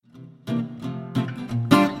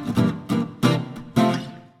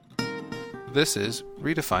This is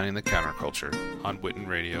Redefining the Counterculture on Witten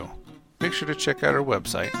Radio. Make sure to check out our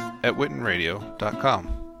website at wittenradio.com.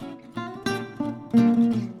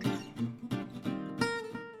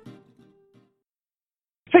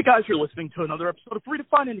 Hey guys, you're listening to another episode of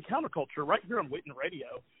Redefining the Counterculture right here on Witten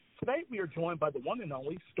Radio. Today we are joined by the one and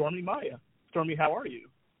only Stormy Maya. Stormy, how are you?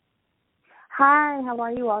 Hi, how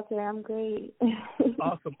are you all today? I'm great.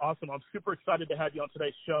 Awesome. I'm super excited to have you on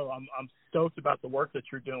today's show. I'm stoked about the work that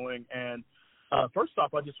you're doing. And first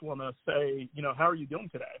off, I just want to say, how are you doing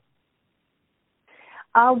today?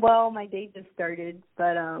 Well, my day just started,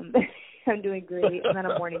 but I'm doing great. I'm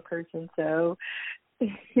not a morning person, so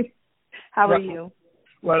how are you?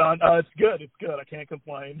 Right on. It's good. I can't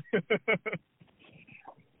complain.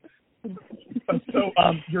 So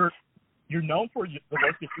you're known for the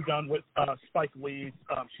work that you've done with Spike Lee's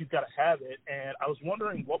She's Gotta Have It, and I was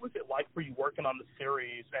wondering, what was it like for you working on the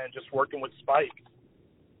series and just working with Spike?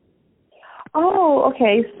 Oh,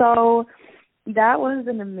 okay. So that was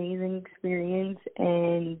an amazing experience,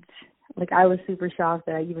 and I was super shocked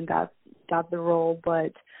that I even got the role,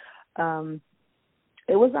 but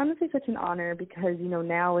it was honestly such an honor because,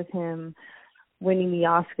 now with him winning the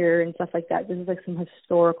Oscar and stuff like that, this is some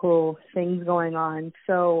historical things going on.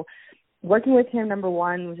 So working with him, number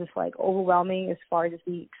one, was just overwhelming as far as just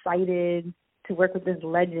being excited to work with this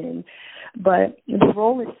legend. But the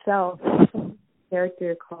role itself, a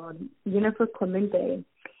character called Jennifer Clemente,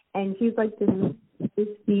 and she's this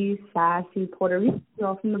risky, sassy Puerto Rican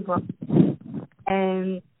girl from the Bronx.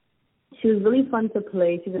 And she was really fun to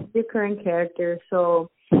play. She's a recurring character,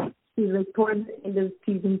 so she's towards the end of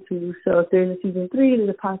season 2. So if there's a season 3, there's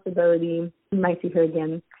a possibility you might see her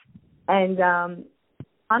again. And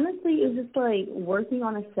honestly, it was just working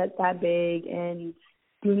on a set that big and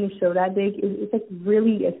doing a show that big. It's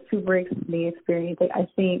really a super exciting experience. I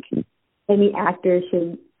think any actor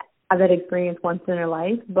should have that experience once in their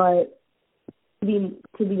life. But to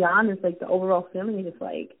be honest, the overall feeling is just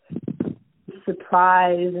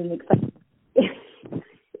surprise and excitement.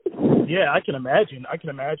 Yeah, I can imagine.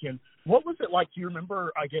 What was it like? Do you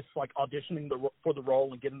remember, auditioning for the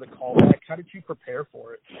role and getting the call back? How did you prepare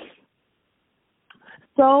for it?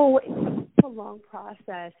 So it's a long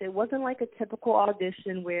process. It wasn't a typical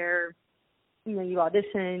audition where, you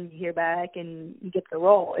audition, you hear back, and you get the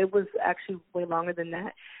role. It was actually way longer than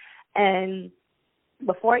that. And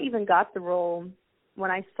before I even got the role,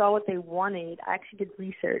 when I saw what they wanted, I actually did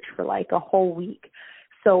research for a whole week.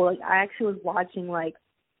 So I actually was watching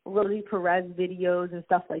Rosie Perez videos and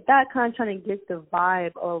stuff like that, kind of trying to get the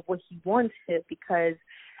vibe of what he wanted because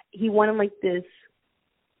he wanted this,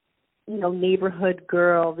 neighborhood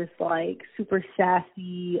girl, this super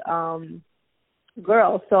sassy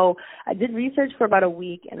girl. So I did research for about a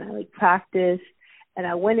week, and I practiced, and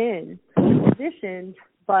I went in, auditioned,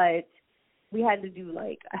 but we had to do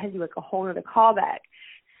a whole other callback.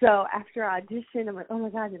 So after I auditioned, I'm oh my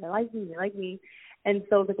God, did they like me? Did they like me? And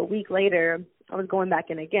so a week later, I was going back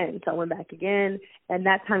in again. So I went back again, and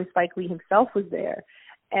that time Spike Lee himself was there.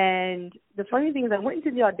 And the funny thing is I went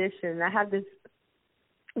into the audition, and I had this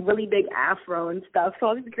really big afro and stuff. So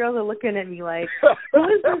all these girls are looking at me who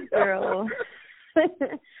is this girl?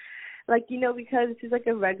 Because she's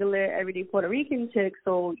a regular, everyday Puerto Rican chick,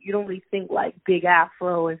 so you don't really think big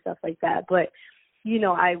afro and stuff like that. But,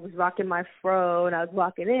 I was rocking my fro, and I was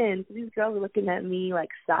walking in, so these girls were looking at me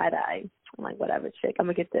side-eye. I'm whatever, chick, I'm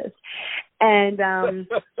going to get this. And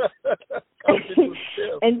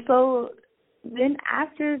and so then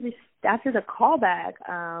after the callback,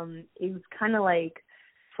 it was kind of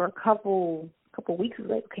for a couple weeks, it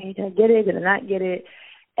was okay, did I get it? Did I not get it?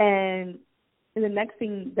 And the next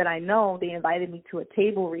thing that I know, they invited me to a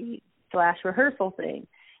table read / rehearsal thing.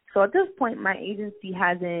 So at this point, my agency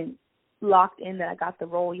hasn't locked in that I got the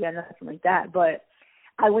role yet, nothing like that. But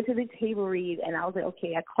I went to the table read, and I was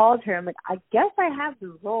okay. I called her. I'm I guess I have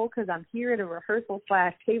the role because I'm here at a rehearsal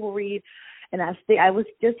 / table read, and I was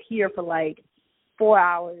just here for 4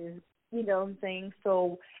 hours. You know what I'm saying?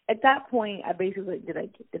 So at that point, I basically did I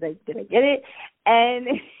get it? And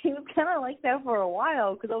it was kind of like that for a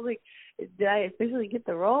while because I was did I officially get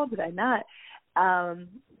the role? Did I not?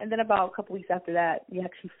 And then about a couple weeks after that, we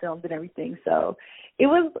actually filmed and everything. So it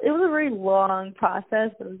was a very long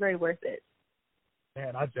process, but it was very worth it.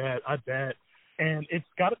 Man, I bet. And it's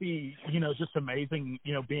got to be, just amazing,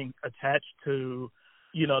 being attached to,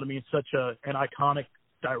 such an iconic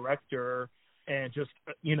director and just,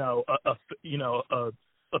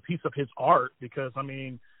 a piece of his art because,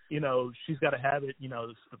 She's Gotta Have It,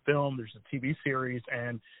 there's the film, there's a TV series,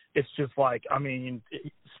 and it's just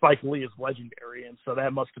Spike Lee is legendary, and so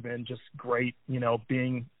that must have been just great,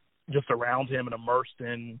 being just around him and immersed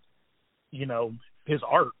in his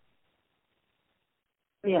art.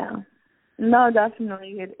 Yeah. No,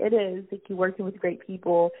 definitely. It is. Like, you're working with great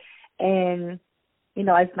people. And,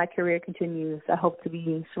 as my career continues, I hope to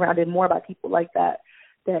be surrounded more by people like that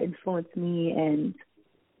influence me. And,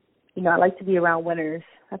 I like to be around winners.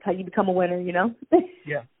 That's how you become a winner,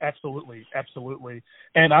 Yeah, absolutely. Absolutely.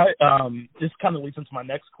 And this kind of leads into my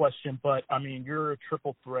next question, but I mean, you're a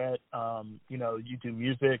triple threat. You do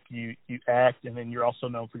music, you act, and then you're also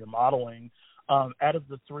known for your modeling. Out of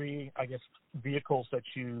the three, I guess, vehicles that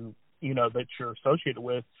that you're associated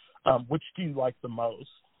with, which do you like the most?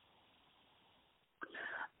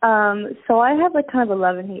 So I have kind of a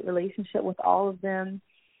love-and-hate relationship with all of them.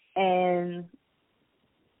 And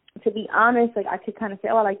to be honest, I could kind of say,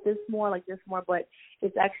 I like this more, but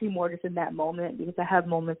it's actually more just in that moment, because I have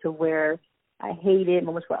moments of where I hate it,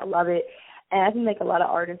 moments where I love it. And I think a lot of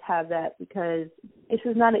artists have that, because it's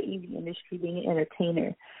just not an easy industry being an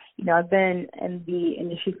entertainer. I've been in the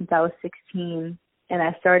industry since I was 16, and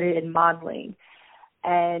I started in modeling.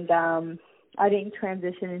 And I didn't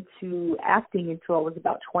transition into acting until I was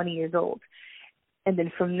about 20 years old. And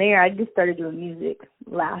then from there, I just started doing music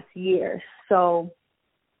last year. So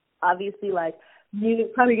obviously,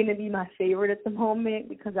 music probably going to be my favorite at the moment,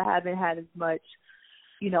 because I haven't had as much,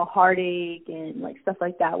 heartache and stuff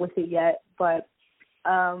like that with it yet. But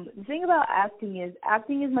the thing about acting is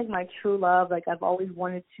my true love. I've always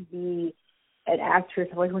wanted to be an actress.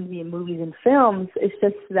 I've always wanted to be in movies and films. It's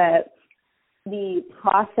just that the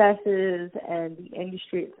processes and the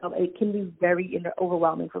industry itself, it can be very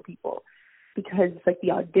overwhelming for people, because it's the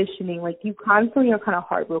auditioning. You constantly are kind of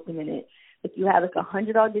heartbroken in it. You have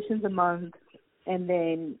 100 auditions a month, and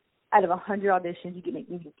then out of 100 auditions, you get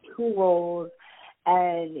maybe 2 roles,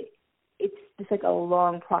 and it's just a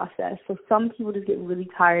long process. So some people just get really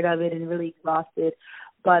tired of it and really exhausted.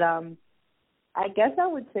 But I guess I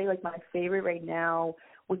would say my favorite right now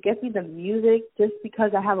would get me the music, just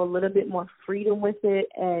because I have a little bit more freedom with it,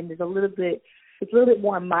 and it's a little bit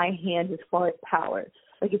more in my hands as far as power,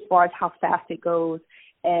 as far as how fast it goes.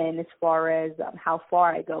 And as far as how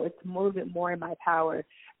far I go, it's a little bit more in my power,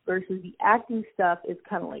 versus the acting stuff is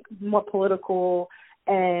kind of more political,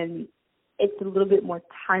 and it's a little bit more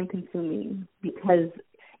time consuming, because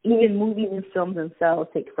even movies and films themselves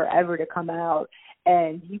take forever to come out,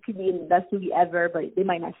 and you could be in the best movie ever, but they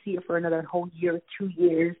might not see it for another whole year or 2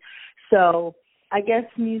 years. So I guess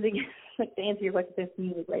music, to answer your question, it's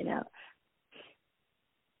music right now.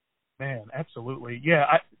 Man, absolutely. Yeah,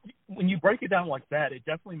 when you break it down like that, it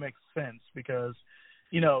definitely makes sense, because,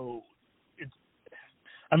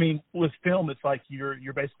 with film, it's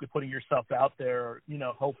you're basically putting yourself out there,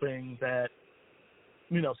 hoping that,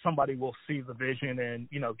 somebody will see the vision and,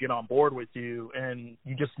 get on board with you, and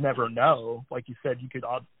you just never know. Like you said, you could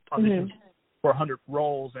audition for 100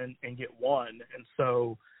 roles and get one. And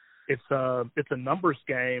so it's a numbers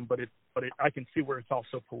game, but I can see where it's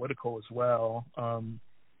also political as well.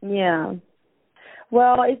 Yeah.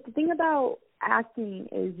 Well, the thing about acting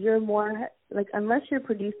is you're more, unless you're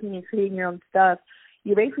producing and creating your own stuff,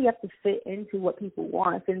 you basically have to fit into what people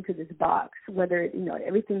want, fit into this box, whether,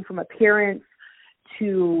 everything from appearance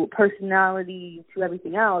to personality to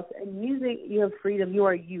everything else. And music, you have freedom. You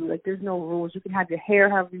are you. There's no rules. You can have your hair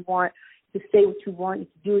however you want. You can say what you want. You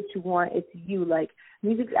can do what you want. It's you.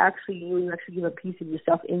 Music's actually you, and you actually give a piece of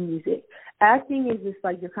yourself in music. Acting is just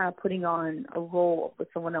you're kind of putting on a role of what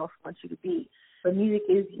someone else wants you to be. But music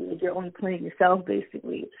is you. You're only playing yourself,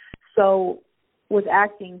 basically. So with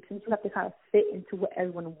acting, since you have to kind of fit into what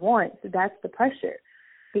everyone wants, that's the pressure.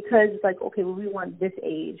 Because it's okay, well, we want this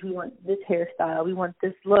age, we want this hairstyle, we want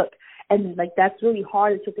this look. And, that's really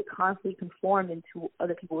hard. It's just to constantly conform into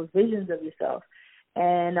other people's visions of yourself.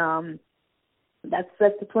 And that's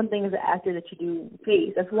one thing as an actor that you do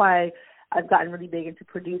face. That's why I've gotten really big into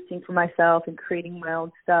producing for myself and creating my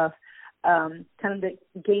own stuff, kind of to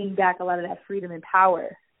gain back a lot of that freedom and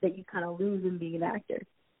power that you kind of lose in being an actor.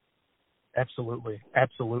 Absolutely.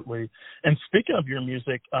 Absolutely. And speaking of your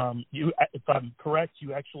music, you, if I'm correct,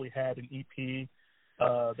 you actually had an EP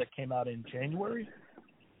that came out in January?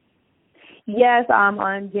 Yes,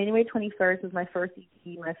 on January 21st was my first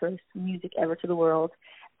EP, my first music ever to the world.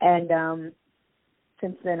 And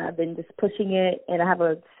since then I've been just pushing it, and I have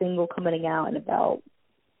a single coming out in about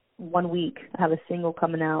 1 week. I have a single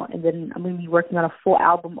coming out, and then I'm going to be working on a full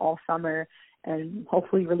album all summer, and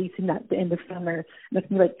hopefully releasing that at the end of summer. That's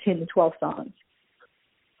going to be 10 to 12 songs.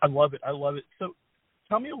 I love it. So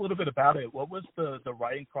tell me a little bit about it. What was the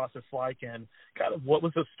writing process like, and kind of what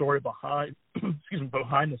was the story behind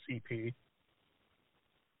behind this EP?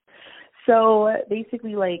 So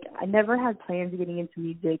basically, I never had plans of getting into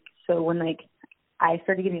music. So when I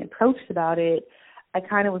started getting approached about it, I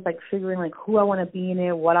kind of was like figuring like who I want to be in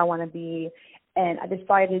it, what I want to be. And I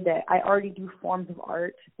decided that I already do forms of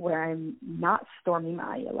art where I'm not Stormy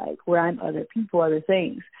Maya, like where I'm other people, other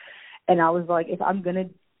things. And I was like, if I'm going to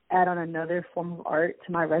add on another form of art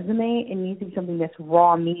to my resume, it needs to be something that's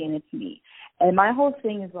raw me and it's me. And my whole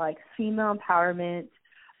thing is like female empowerment.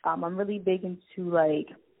 I'm really big into like,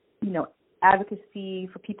 advocacy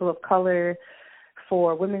for people of color,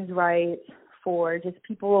 for women's rights, for just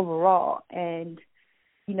people overall. And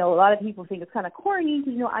a lot of people think it's kind of corny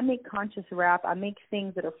because, I make conscious rap. I make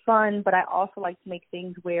things that are fun, but I also like to make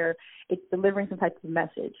things where it's delivering some type of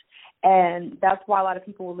message. And that's why a lot of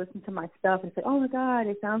people will listen to my stuff and say, oh, my God,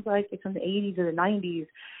 it sounds like it's from the 80s or the 90s.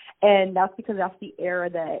 And that's because that's the era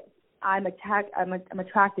that I'm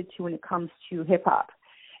attracted to when it comes to hip-hop.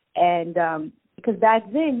 And because back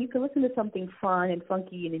then you could listen to something fun and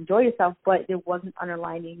funky and enjoy yourself, but there wasn't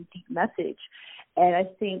underlining deep message. And I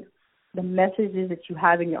think the messages that you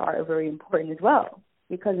have in your art are very important as well,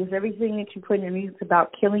 because if everything that you put in your music is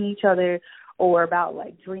about killing each other or about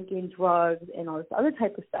like drinking, drugs, and all this other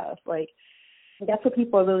type of stuff, like that's what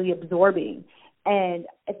people are really absorbing. And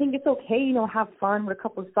I think it's okay, have fun with a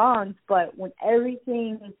couple of songs, but when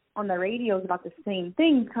everything on the radio is about the same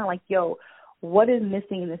thing, it's kind of like, yo, what is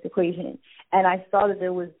missing in this equation? And I saw that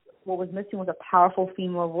what was missing was a powerful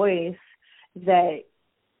female voice that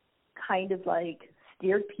kind of like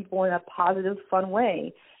steered people in a positive, fun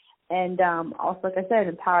way. And also, like I said,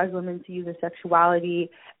 empowers women to use their sexuality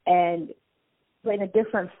and but in a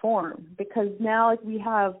different form. Because now like, we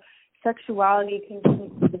have sexuality can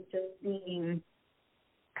just being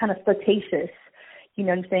kind of flirtatious. You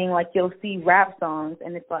know what I'm saying? Like you'll see rap songs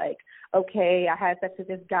and it's like, okay, I had sex with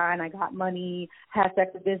this guy and I got money, had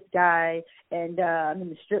sex with this guy and I'm in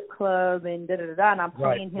the strip club and da-da-da-da, and I'm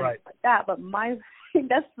playing him like that. But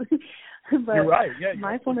you're right. Yeah,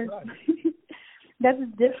 my form of that's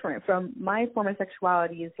different from my form of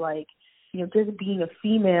sexuality is like, just being a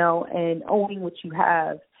female and owning what you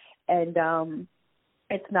have. And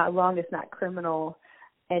it's not wrong, it's not criminal.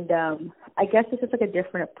 And I guess it's just like a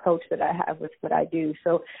different approach that I have with what I do.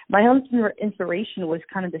 So my own inspiration was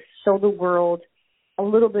kind of to show the world a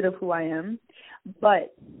little bit of who I am,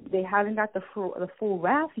 but they haven't got the full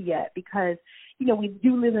wrath yet because, we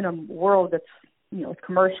do live in a world that's, it's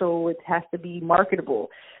commercial, it has to be marketable.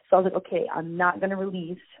 So I was like, okay, I'm not going to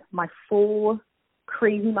release my full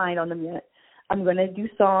crazy mind on them yet. I'm going to do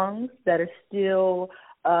songs that are still,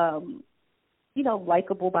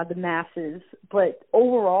 likable by the masses. But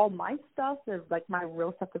overall, my stuff is like my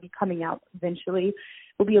real stuff to be coming out eventually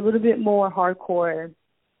will be a little bit more hardcore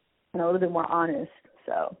and a little bit more honest.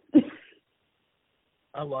 So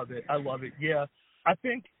I love it. Yeah. I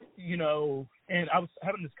think, and I was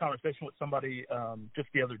having this conversation with somebody just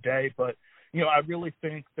the other day, but, I really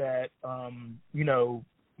think that,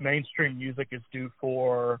 mainstream music is due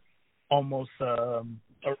for almost a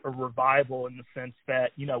revival in the sense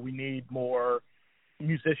that, we need more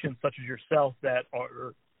musicians such as yourself that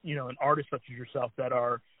are, and artists such as yourself that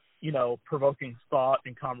are, provoking thought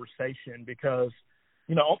and conversation because,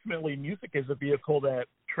 ultimately music is a vehicle that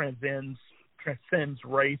transcends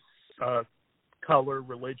race, color,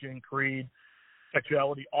 religion, creed,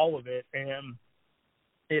 sexuality, all of it. And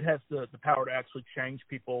it has the power to actually change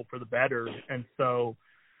people for the better. And so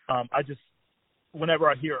whenever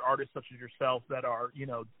I hear artists such as yourself that are,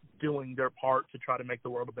 doing their part to try to make the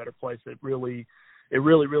world a better place, it really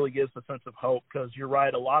gives a sense of hope because you're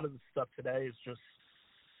right. A lot of the stuff today is just,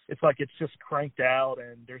 it's like it's just cranked out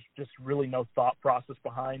and there's just really no thought process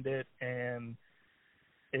behind it. And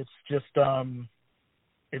it's just,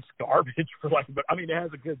 it's garbage for but I mean, it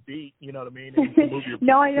has a good beat, you know what I mean? And you can move your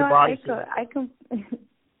body.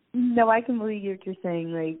 No, I can believe what you're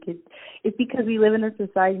saying. Like it's because we live in a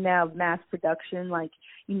society now of mass production. Like,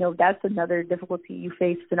 that's another difficulty you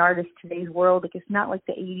face as an artist in today's world. Like it's not like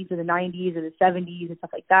the 80s or the 90s or the 70s and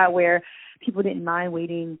stuff like that where people didn't mind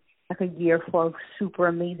waiting like a year for a super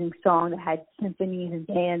amazing song that had symphonies and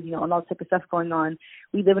bands, and all that type of stuff going on.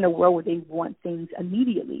 We live in a world where they want things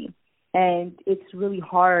immediately. And it's really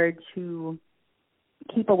hard to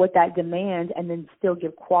keep up with that demand and then still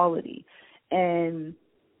give quality. And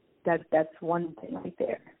that's one thing right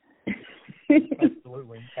there.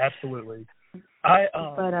 Absolutely. I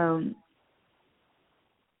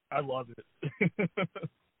love it.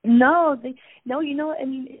 No, I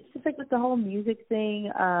mean, it's just like with the whole music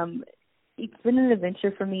thing. It's been an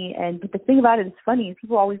adventure for me, but the thing about it is funny.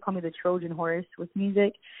 People always call me the Trojan horse with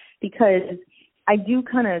music because I do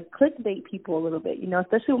kind of clickbait people a little bit,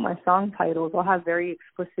 especially with my song titles. I'll have very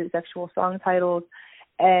explicit sexual song titles,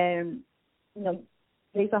 and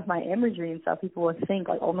based off my imagery and stuff, people would think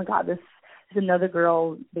like, oh my God, this is another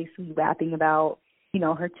girl basically rapping about,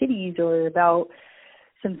 her titties or about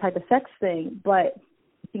some type of sex thing. But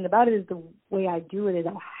the thing about it is the way I do it is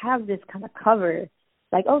I'll have this kind of cover,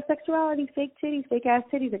 like, oh, sexuality, fake titties, fake ass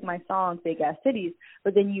titties, like my song, fake ass titties.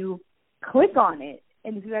 But then you click on it,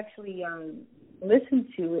 and if you actually listen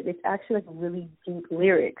to it, it's actually like really deep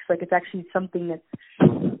lyrics. Like it's actually something that's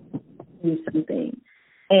something.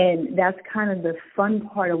 And that's kind of the fun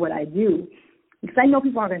part of what I do. Because I know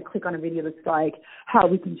people aren't going to click on a video that's like how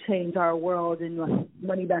we can change our world and like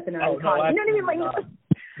money back in our economy. You know what I mean? Like,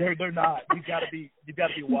 they're not. You got to be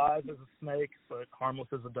wise as a snake, but harmless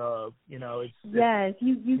as a dove. You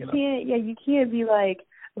can't be like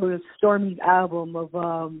Stormy's album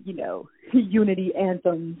of unity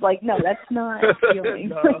anthems. Like, no, that's not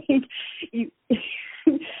feeling.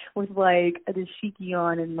 With like a dashiki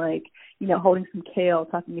on and like holding some kale,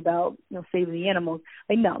 talking about saving the animals.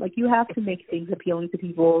 Like, no, like you have to make things appealing to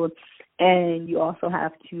people, and you also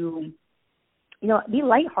have to be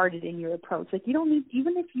lighthearted in your approach. Like you don't need,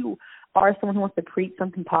 even if you are someone who wants to preach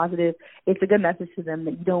something positive, it's a good message to them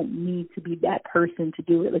that you don't need to be that person to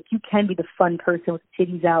do it. Like you can be the fun person with the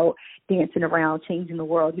titties out, dancing around, changing the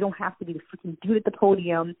world. You don't have to be the freaking dude at the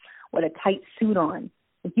podium with a tight suit on.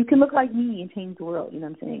 Like you can look like me and change the world. You know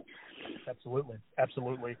what I'm saying? Absolutely.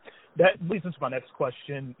 That leads into my next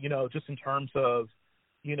question. Just in terms of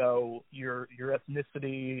your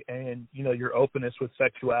ethnicity and your openness with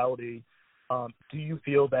sexuality. Do you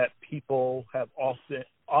feel that people have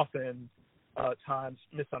often times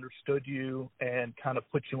misunderstood you and kind of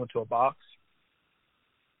put you into a box?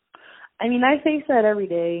 I mean, I face that every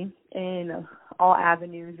day in all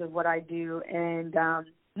avenues of what I do. And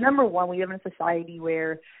number one, we live in a society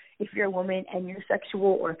where if you're a woman and you're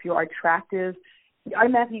sexual or if you're attractive, you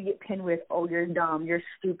automatically get pinned with, oh, you're dumb, you're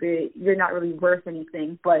stupid, you're not really worth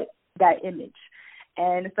anything but that image.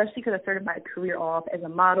 And especially because I started my career off as a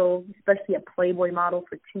model, especially a Playboy model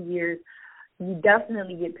for 2 years, you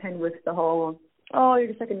definitely get pinned with the whole, oh, you're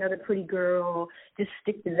just like another pretty girl, just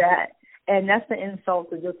stick to that. And that's the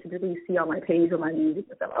insult that you'll typically see on my page or my music.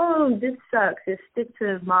 It's like, oh, this sucks, just stick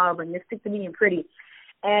to modeling, just stick to being pretty.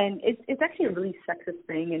 And it's actually a really sexist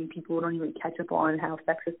thing, and people don't even catch up on how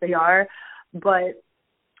sexist they are. But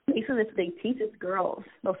basically, they teach us girls.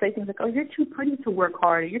 They'll say things like, oh, you're too pretty to work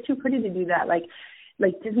hard, or you're too pretty to do that. Like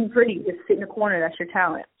just be pretty, just sit in a corner, that's your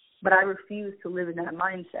talent. But I refuse to live in that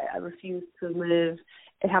mindset. I refuse to live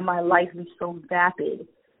and have my life be so vapid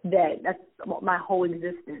that's my whole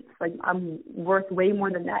existence. Like, I'm worth way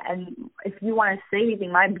more than that. And if you want to say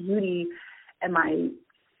anything, my beauty and my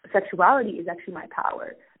sexuality is actually my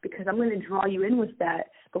power, because I'm going to draw you in with that.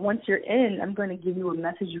 But once you're in, I'm going to give you a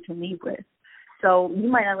message you can leave with. So you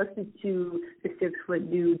might not listen to the 6-foot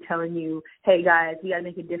dude telling you, hey, guys, we got to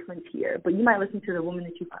make a difference here. But you might listen to the woman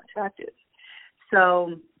that you find attractive.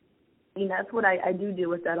 So, that's what I do deal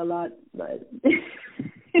with that a lot. But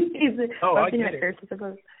I get it. I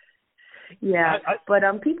suppose. Yeah, but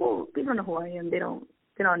people don't know who I am. They don't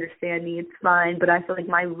understand me. It's fine. But I feel like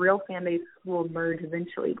my real fan base will emerge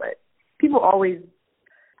eventually. But people always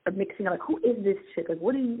are mixing up, like, who is this chick? Like,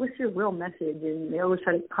 what's your real message? And they always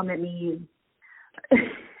try to come at me and it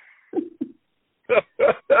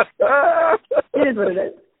is what it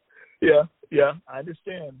is. Yeah, I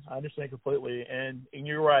understand completely, and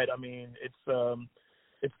you're right. I mean,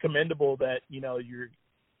 it's commendable that you're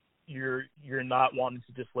not wanting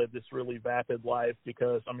to just live this really vapid life,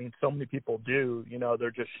 because I mean, so many people do.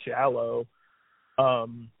 They're just shallow.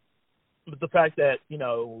 But the fact that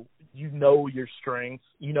your strengths,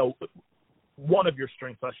 one of your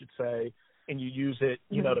strengths, I should say, and you use it,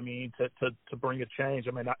 you know what I mean, to bring a change.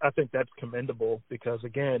 I mean, I think that's commendable, because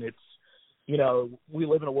again, it's, we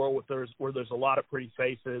live in a world where there's a lot of pretty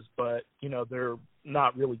faces, but they're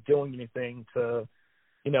not really doing anything to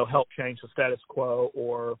help change the status quo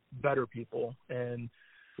or better people. And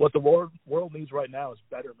what the world needs right now is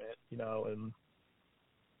betterment, and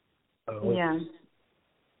yeah.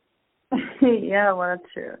 Yeah, well,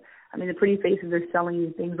 that's true. I mean, the pretty faces are selling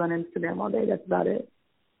you things on Instagram all day. That's about it.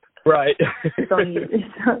 Right.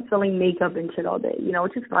 selling makeup and shit all day,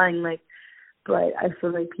 which is fine. Like, but I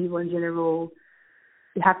feel like people in general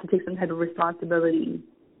have to take some type of responsibility.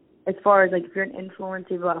 As far as like, if you're an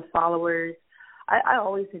influencer, you have a lot of followers. I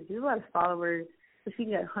always say, if you have a lot of followers, if you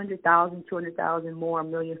get 100,000, 200,000 more,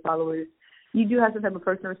 1 million followers, you do have some type of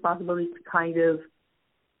personal responsibility to kind of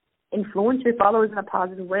influence your followers in a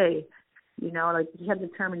positive way. Like, you have the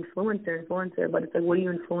term influencer, but it's like, what are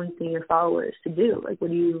you influencing your followers to do? Like,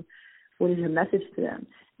 what is your message to them?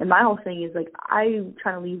 And my whole thing is, like, I'm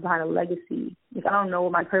trying to leave behind a legacy. Like, I don't know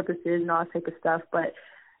what my purpose is and all that type of stuff, but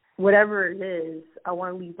whatever it is, I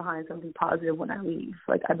want to leave behind something positive when I leave.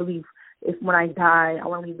 Like, I believe when I die, I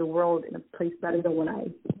want to leave the world in a place better than when I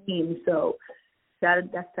came. So that's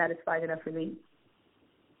satisfying enough for me.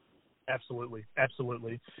 Absolutely.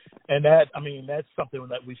 Absolutely. And that's something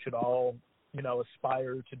that we should all,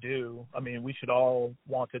 aspire to do. I mean, we should all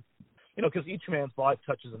want to, because each man's life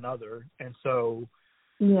touches another. And so,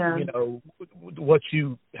 what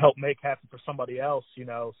you help make happen for somebody else,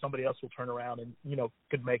 somebody else will turn around and,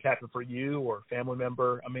 could make happen for you or a family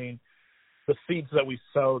member. I mean, the seeds that we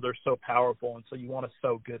sow, they're so powerful. And so you want to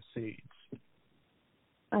sow good seeds.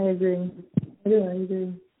 I agree. I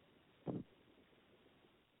agree.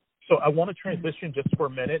 So I want to transition just for a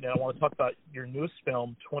minute, and I want to talk about your newest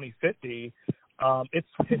film, 2050. It's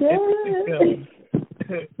an interesting film,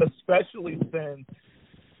 especially since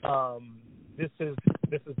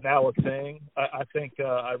this is now a thing. I think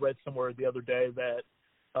I read somewhere the other day that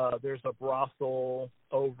there's a brothel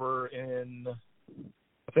over in,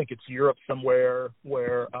 I think it's Europe somewhere,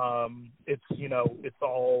 where it's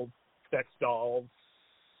all sex dolls,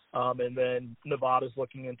 and then Nevada's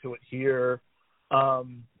looking into it here.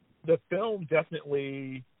 The film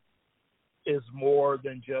definitely is more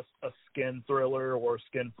than just a skin thriller or a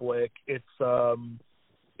skin flick.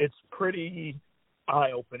 It's pretty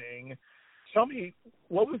eye-opening. Tell me,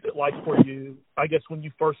 what was it like for you, I guess, when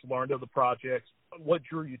you first learned of the project? What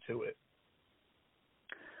drew you to it?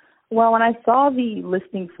 Well, when I saw the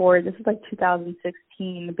listing for it, this is like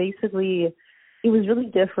 2016, basically it was really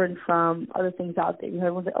different from other things out there.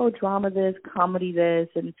 Everyone's like, oh, drama this, comedy this,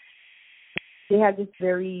 and they had just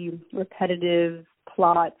very repetitive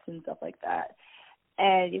plots and stuff like that.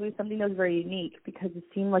 And it was something that was very unique because it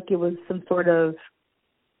seemed like it was some sort of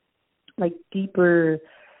like deeper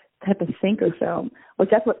type of thinker film, which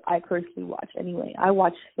that's what I personally watch anyway. I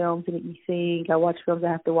watch films that make me think. I watch films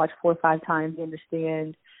I have to watch 4 or 5 times to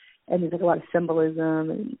understand. And there's like a lot of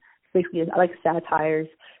symbolism and basically I like satires.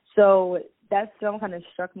 So that film kind of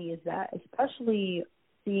struck me as that, especially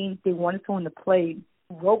seeing they wanted someone to play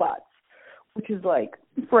robots, which is like,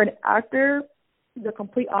 for an actor, the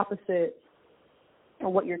complete opposite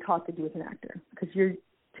of what you're taught to do as an actor. Because you're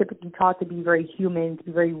typically taught to be very human, to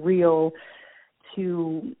be very real,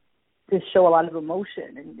 to show a lot of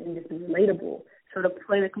emotion and just be relatable. So to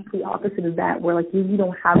play the complete opposite of that, where like you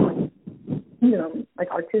don't have like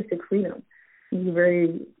artistic freedom, you're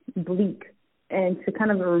very bleak. And to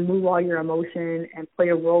kind of remove all your emotion and play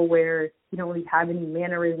a role where you don't really have any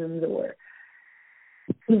mannerisms or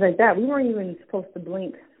things like that. We weren't even supposed to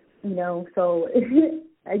blink, so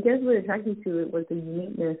I guess what attracted me to it was the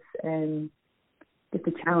uniqueness and just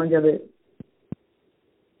the challenge of it.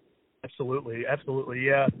 Absolutely,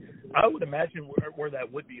 yeah. I would imagine where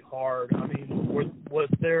that would be hard. I mean, was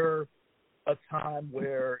there a time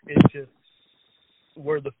where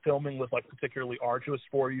where the filming was like particularly arduous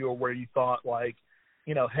for you, or where you thought like,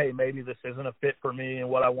 hey, maybe this isn't a fit for me and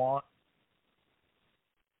what I want?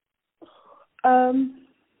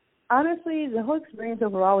 Honestly, the whole experience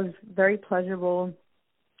overall was very pleasurable.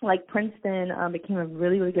 Like Princeton became a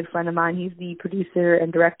really, really good friend of mine. He's the producer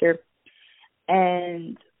and director.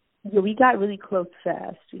 And we got really close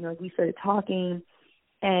fast. We started talking.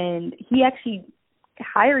 And he actually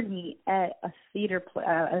hired me at a theater play,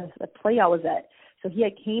 a play I was at. So he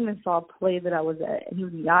had came and saw a play that I was at, and he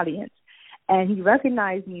was in the audience. And he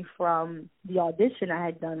recognized me from the audition I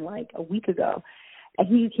had done like a week ago. And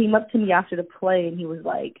he came up to me after the play, and he was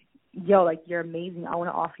like, yo, like, you're amazing. I want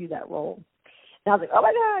to offer you that role. And I was like, oh,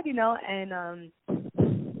 my God, and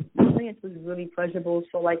the experience was really pleasurable.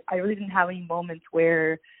 So, like, I really didn't have any moments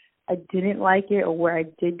where I didn't like it or where I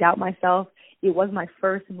did doubt myself. It was my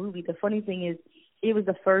first movie. The funny thing is, it was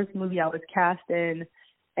the first movie I was cast in,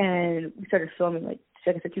 and we started filming, like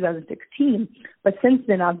I said, 2016. But since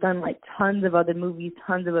then, I've done, like, tons of other movies,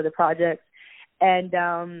 tons of other projects. And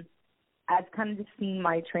I've kind of just seen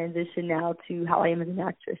my transition now to how I am as an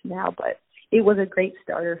actress now. But it was a great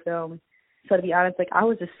starter film. So to be honest, like, I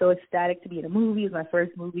was just so ecstatic to be in a movie. It was my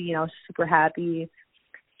first movie, and I was super happy.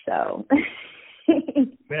 So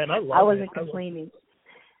man, I wasn't complaining.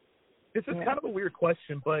 This is kind of a weird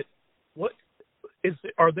question, but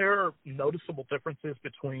are there noticeable differences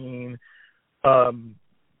between, I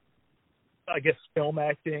guess, film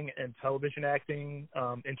acting and television acting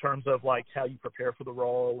in terms of like how you prepare for the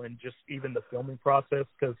role and just even the filming process?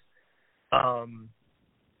 Because I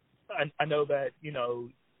know that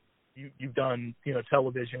you've done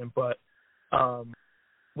television, but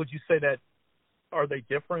would you say that are they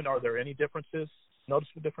different? Are there any differences,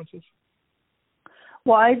 noticeable differences?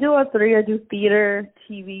 Well, I do all three. I do theater,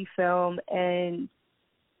 TV, film, and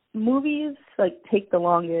movies, like, take the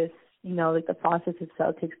longest. You know, like, the process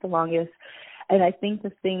itself takes the longest. And I think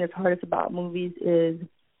the thing that's hardest about movies is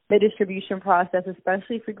the distribution process,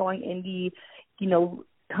 especially if you're going indie, you know,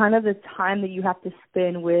 kind of the time that you have to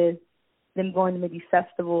spend with them going to maybe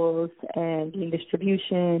festivals and getting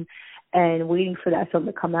distribution and waiting for that film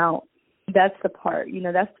to come out. That's the part, you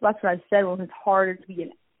know, that's what I said, when it's harder to be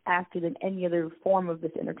an actor than any other form of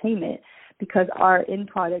this entertainment, because our end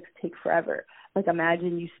products take forever. Like,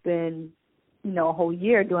 imagine you spend, you know, a whole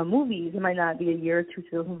year doing movies. It might not be a year or two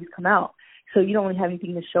till those movies come out. So you don't really have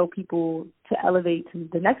anything to show people to elevate to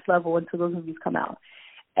the next level until those movies come out.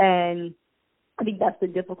 And I think that's the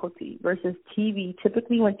difficulty versus TV.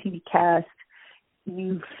 Typically when TV casts,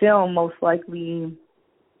 you film most likely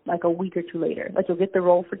like a week or two later. Like, you'll get the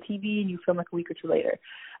role for TV and you film like a week or two later.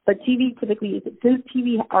 But TV typically, since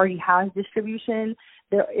TV already has distribution,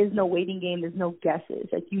 there is no waiting game. There's no guesses.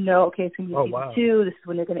 Like, you know, okay, it's going to be season 2. This is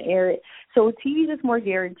when they're going to air it. So TV is just more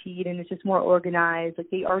guaranteed and it's just more organized. Like,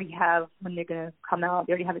 they already have when they're going to come out.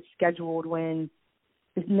 They already have it scheduled when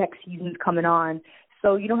this next season's coming on.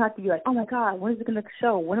 So you don't have to be like, oh, my God, when is it going to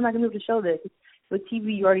show? When am I going to be able to show this? With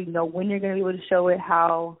TV, you already know when you're going to be able to show it,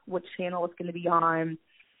 how, what channel it's going to be on.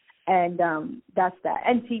 And that's that.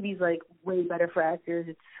 And TV's, like, way better for actors.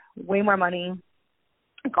 It's way more money,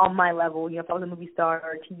 like, on my level. You know, if I was a movie star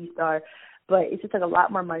or a TV star. But it's just, like, a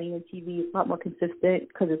lot more money in TV. It's a lot more consistent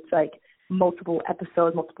because it's, like, multiple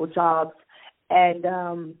episodes, multiple jobs. And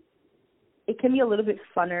it can be a little bit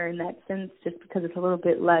funner in that sense just because it's a little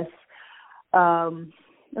bit less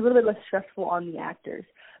stressful on the actors.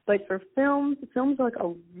 But for films are, like,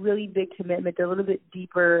 a really big commitment. They're a little bit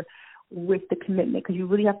deeper with the commitment because you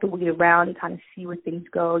really have to wait around and kind of see where things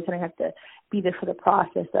go. You kind of have to be there for the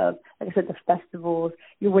process of, like I said, the festivals.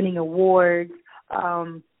 You're winning awards.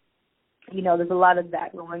 You know, there's a lot of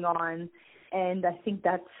that going on, and I think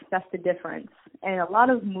that's the difference. And a lot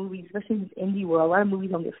of movies, especially in this indie world, a lot of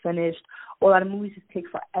movies don't get finished, or a lot of movies just take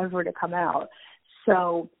forever to come out.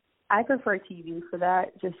 So I prefer TV for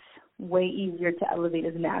that. Just way easier to elevate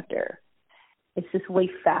as an actor. It's just way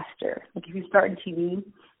faster. Like, if you start in TV,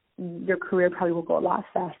 your career probably will go a lot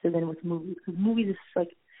faster than with movies, because movies is like,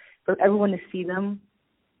 for everyone to see them,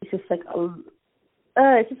 it's just like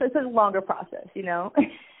it's a longer process, you know.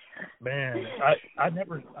 Man, I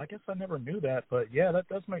guess I never knew that, but yeah, that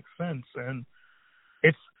does make sense. And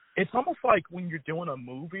it's almost like when you're doing a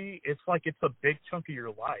movie, it's like it's a big chunk of your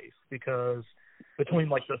life, because between,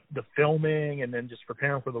 like, the filming and then just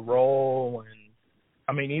preparing for the role, and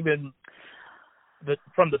I mean, even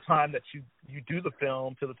from the time that you do the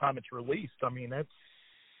film to the time it's released, I mean,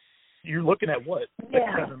 you're looking at what,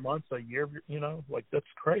 7 months, a year, you know, like, that's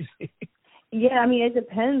crazy. Yeah, I mean, it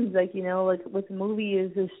depends. Like, you know, like, with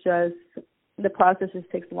movies, it's just the process just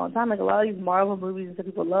takes a long time. Like, a lot of these Marvel movies that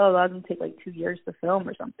people love, a lot of them take like 2 years to film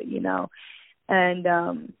or something, you know, and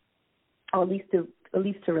or at least to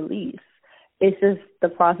release. It's just the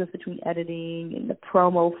process between editing and the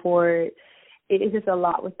promo for it. It's just a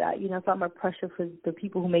lot with that. You know, it's a lot more pressure for the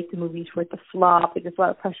people who make the movies for it to flop. There's a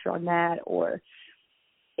lot of pressure on that, or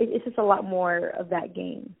it's just a lot more of that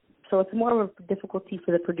game. So it's more of a difficulty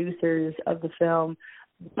for the producers of the film.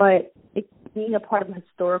 But being a part of a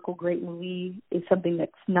historical great movie is something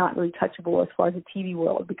that's not really touchable as far as the TV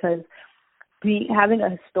world, because having a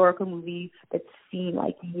historical movie that's seen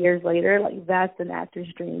like years later, like, that's an actor's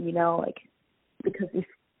dream, you know, like, because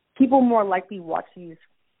people more likely watch these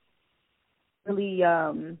really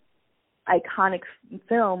iconic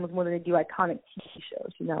films more than they do iconic TV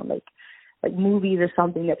shows, you know, like movies are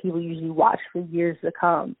something that people usually watch for years to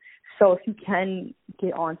come. So if you can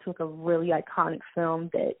get onto, like, a really iconic film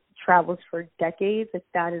that travels for decades, like,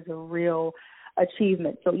 that is a real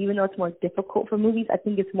achievement. So even though it's more difficult for movies, I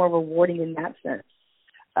think it's more rewarding in that sense.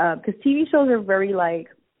 Because TV shows are very, like,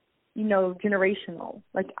 you know, generational.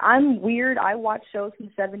 Like, I'm weird. I watch shows from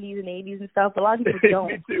the 70s and 80s and stuff, but a lot of people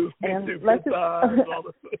don't. Me too.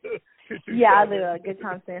 Yeah, the Good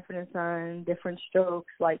Times, Sanford and Son, Different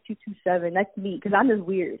Strokes, like 227. That's me, because I'm just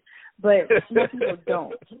weird. But most people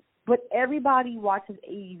don't. But everybody watches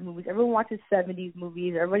 80s movies. Everyone watches 70s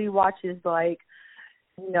movies. Everybody watches, like,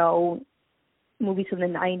 you know, movies from the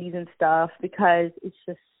 90s and stuff, because it's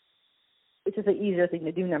just an easier thing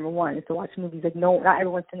to do. Number one is to watch movies. Like, not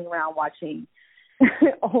everyone's sitting around watching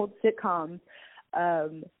old sitcoms.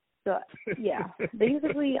 So yeah,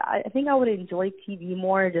 basically, I think I would enjoy TV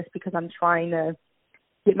more just because I'm trying to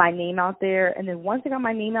get my name out there. And then once I got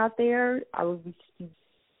my name out there, I would be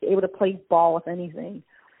able to play ball with anything.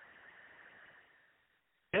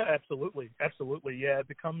 Yeah, absolutely. Yeah, it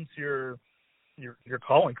becomes your your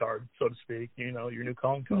calling card, so to speak. You know, your new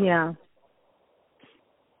calling card. Yeah.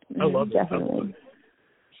 I love it. Definitely. I love it.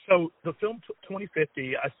 So the film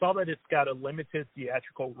 2050, I saw that it's got a limited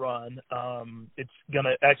theatrical run. It's going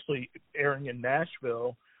to actually airing in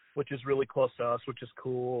Nashville, which is really close to us, which is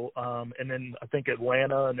cool. And then I think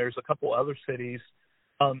Atlanta, and there's a couple other cities.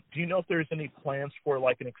 Do you know if there's any plans for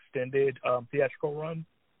like an extended theatrical run?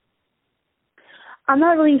 I'm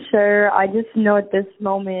not really sure. I just know at this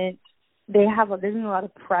moment there's been a lot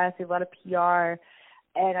of press, there's a lot of PR,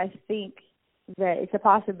 and I think that it's a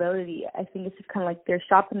possibility. I think it's just kind of like they're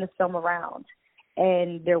shopping the film around,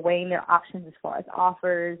 and they're weighing their options as far as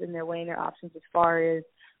offers, and they're weighing their options as far as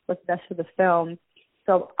what's best for the film.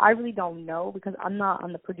 So I really don't know because I'm not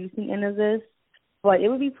on the producing end of this, but it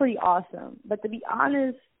would be pretty awesome. But to be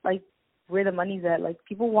honest, like where the money's at, like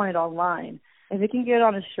people want it online. If they can get it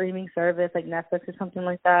on a streaming service like Netflix or something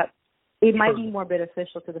like that, it might be more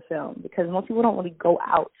beneficial to the film because most people don't really go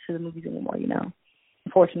out to the movies anymore, you know,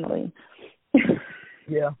 unfortunately.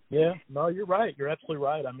 Yeah. No, you're right. You're absolutely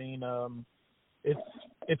right. I mean,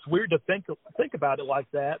 it's weird to think about it like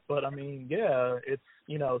that, but I mean, yeah, it's,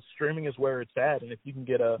 you know, streaming is where it's at, and if you can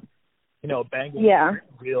get a banging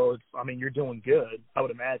deal, I mean, you're doing good, I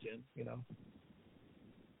would imagine, you know.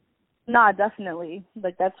 Nah, definitely.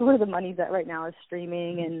 Like that's where the money's at right now is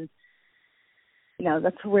streaming, and you know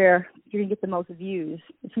that's where you're gonna get the most views.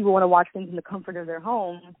 If people want to watch things in the comfort of their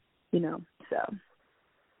home, you know. So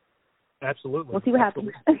absolutely, we'll see what happens.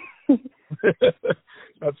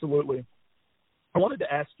 Absolutely. I wanted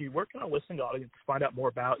to ask you, where can our listening audience find out more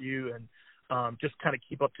about you and just kind of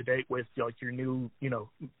keep up to date with like your new, you know,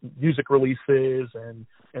 music releases and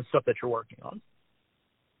stuff that you're working on?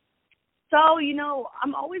 So, you know,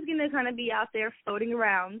 I'm always going to kind of be out there floating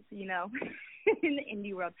around, you know, in the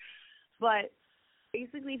indie world. But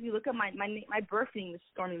basically, if you look at my birth name is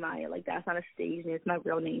Stormy Maya. Like, that's not a stage name. It's my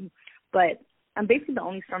real name. But I'm basically the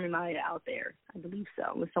only Stormy Maya out there. I believe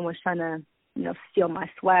so. If someone's trying to, you know, steal my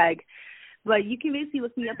swag. But you can basically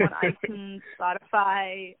look me up on iTunes,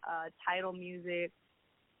 Spotify, Tidal Music,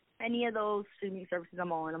 any of those streaming services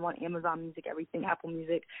I'm on. I'm on Amazon Music, everything, Apple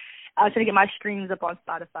Music. I was trying to get my streams up on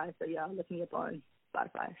Spotify, so yeah, look me up on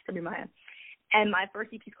Spotify, Stormy Maya. And my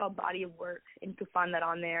first EP is called Body of Work, and you can find that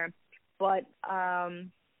on there. But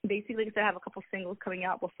basically, like I said, I have a couple singles coming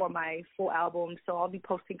out before my full album, so I'll be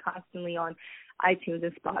posting constantly on iTunes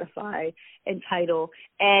and Spotify and Tidal.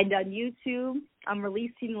 And on YouTube, I'm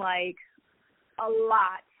releasing like a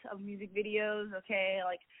lot of music videos, okay?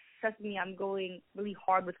 Like, trust me, I'm going really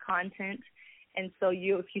hard with content. And so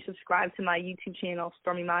if you subscribe to my YouTube channel,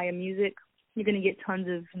 Stormy Maya Music, you're going to get tons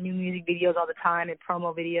of new music videos all the time and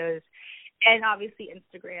promo videos. And obviously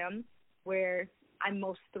Instagram, where I'm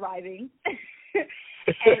most thriving. And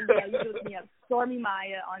you can look me up, Stormy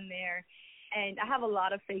Maya on there. And I have a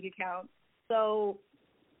lot of fake accounts. So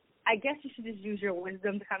I guess you should just use your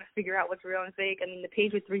wisdom to kind of figure out what's real and fake. I mean, the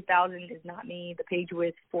page with 3,000 is not me. The page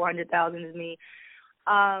with 400,000 is me.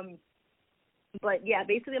 But yeah,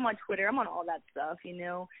 basically I'm on Twitter. I'm on all that stuff, you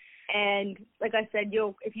know. And like I said,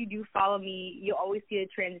 if you do follow me, you'll always see a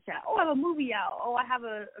transition. Oh, I have a movie out. Oh, I have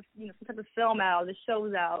some type of film out. The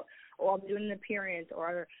show's out. Or I'm doing an appearance.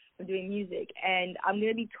 Or I'm doing music. And I'm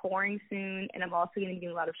going to be touring soon. And I'm also going to be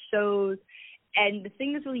doing a lot of shows. And the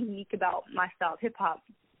thing that's really unique about my style of hip hop,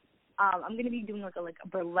 I'm going to be doing like a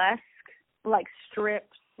burlesque, like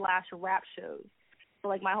strip/rap shows. So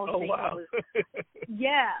like my whole thing was,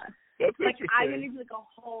 yeah. That's like I'm going to do like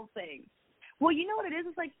a whole thing. Well, you know what it is?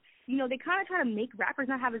 It's like, you know, they kind of try to make rappers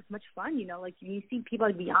not have as much fun, you know. Like you see people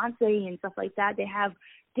like Beyonce and stuff like that. They have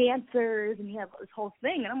dancers and you have this whole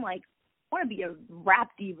thing. And I'm like, I want to be a rap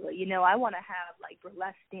diva, you know. I want to have like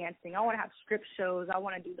burlesque dancing. I want to have strip shows. I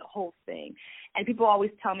want to do the whole thing. And people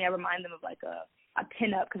always tell me I remind them of like a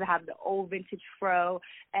pinup because I have the old vintage fro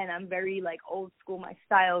and I'm very like old school, my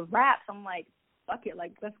style of rap. So I'm like, fuck it,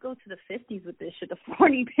 like let's go to the 50s with this shit, the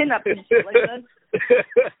 40 pinup and shit. Like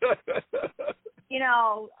you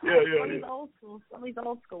know, somebody's old school, somebody's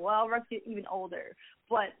old school. Well, Russ get even older.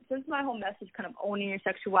 But since my whole message kind of owning your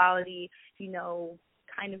sexuality, you know,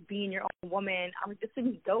 kind of being your own woman, I'm like, this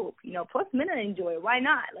is dope, you know. Plus men enjoy it. Why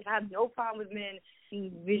not? Like I have no problem with men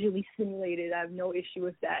being visually stimulated. I have no issue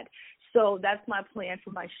with that. So that's my plan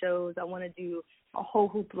for my shows. I want to do a whole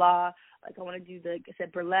hoopla. Like I want to do like I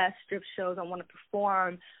said, burlesque, strip shows. I want to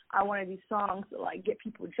perform. I want to do songs that like get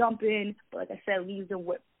people jumping. But like I said, leave them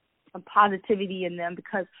with some positivity in them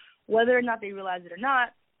because whether or not they realize it or not,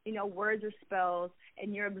 you know, words are spells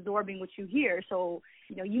and you're absorbing what you hear. So,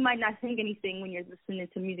 you know, you might not think anything when you're listening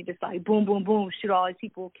to music just like boom, boom, boom, shoot all these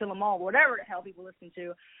people, kill them all, whatever the hell people listen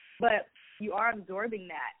to. But you are absorbing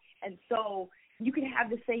that. And so you can have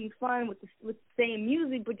the same fun with the same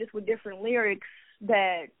music, but just with different lyrics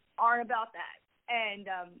that aren't about that. And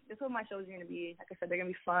that's what my shows are going to be. Like I said, they're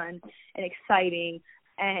going to be fun and exciting.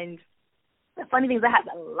 And the funny thing is I have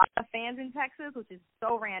a lot of fans in Texas, which is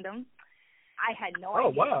so random. I had no idea.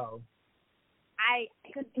 Oh, wow.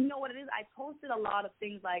 Because you know what it is? I posted a lot of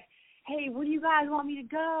things like, hey, where do you guys want me to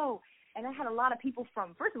go? And I had a lot of people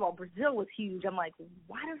from, first of all, Brazil was huge. I'm like,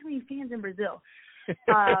 why are there so many fans in Brazil?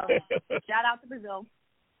 Shout out to Brazil.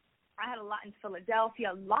 I had a lot in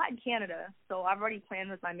Philadelphia, a lot in Canada. So I've already planned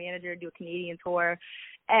with my manager to do a Canadian tour.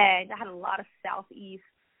 And I had a lot of Southeast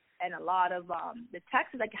and a lot of the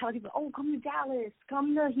Texas. Like, a lot of people, oh, come to Dallas,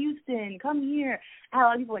 come to Houston, come here. I had a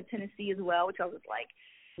lot of people in Tennessee as well, which I was like,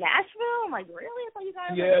 Nashville? I'm like, really? I thought you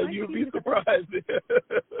guys yeah, like, you'd be surprised.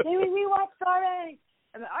 Maybe we watched already.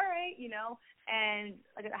 I'm like, all right, you know. And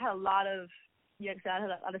like, I had a lot of, I had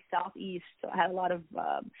a lot of Southeast. So I had a lot of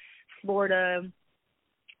Florida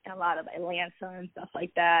and a lot of Atlanta and stuff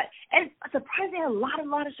like that. And surprisingly, a lot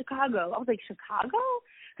of Chicago. I was like, Chicago?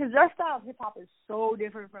 Because their style of hip-hop is so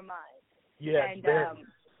different from mine. Yeah, and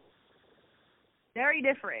very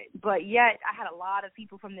different. But yet, I had a lot of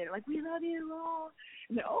people from there like, we love you all.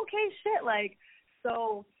 And they're, okay, shit. Like,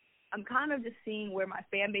 so I'm kind of just seeing where my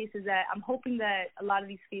fan base is at. I'm hoping that a lot of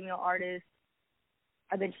these female artists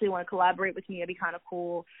eventually want to collaborate with me. That'd be kind of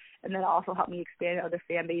cool. And then also help me expand other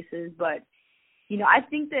fan bases. But, you know, I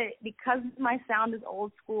think that because my sound is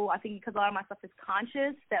old school, I think because a lot of my stuff is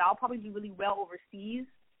conscious, that I'll probably do really well overseas.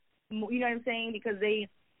 You know what I'm saying? Because they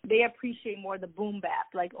appreciate more the boom bap.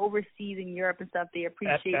 Like overseas in Europe and stuff, they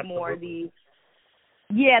appreciate more the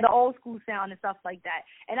old school sound and stuff like that.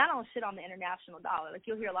 And I don't shit on the international dollar. Like,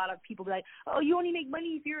 you'll hear a lot of people be like, oh, you only make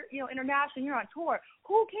money if you're, international, you're on tour.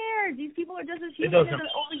 Who cares? These people are just as huge as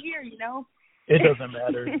over here, you know? It doesn't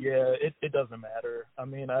matter. Yeah, it doesn't matter. I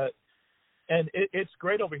mean, it's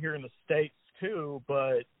great over here in the States too,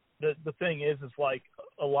 but the thing is like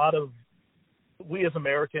a lot of, we as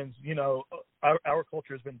Americans, you know, our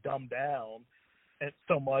culture has been dumbed down and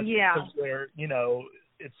so much where, you know,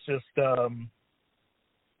 it's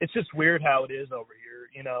just weird how it is over here,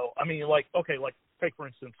 you know. I mean, like, okay, like take for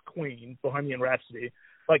instance Queen, Bohemian Rhapsody.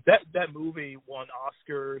 Like that movie won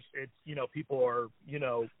Oscars. It's, you know, people are, you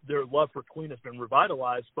know, their love for Queen has been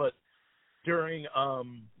revitalized, but during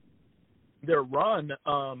their run,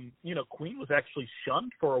 you know, Queen was actually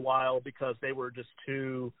shunned for a while because they were just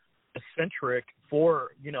too eccentric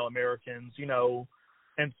for, you know, Americans, you know.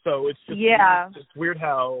 And so it's just weird. It's weird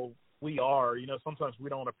how we are, you know, sometimes we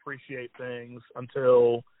don't appreciate things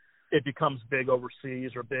until it becomes big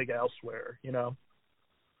overseas or big elsewhere, you know.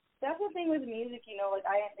 That's the thing with music, you know,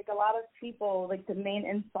 like a lot of people, like the main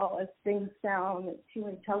insult is things sound too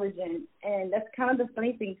intelligent. And that's kind of the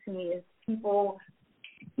funny thing to me is people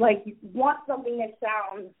like want something that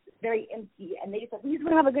sounds very empty, and they just like, we just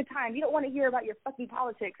want to have a good time. You don't want to hear about your fucking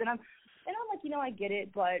politics. And I'm like, you know, I get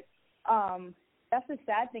it, but that's the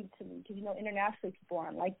sad thing to me because, you know, internationally people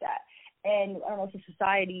aren't like that. And I don't know, as a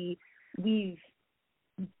society,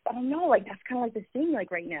 I don't know, like that's kind of like the thing,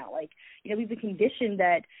 like right now, like, you know, we've been conditioned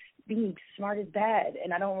that being smart is bad,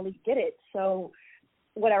 and I don't really get it. So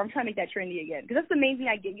whatever, I'm trying to make that trendy again because that's the main thing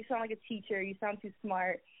I get. You sound like a teacher, you sound too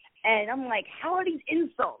smart, and I'm like, how are these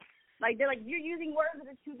insults? Like, they're like, you're using words that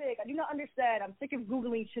are too big. I do not understand. I'm sick of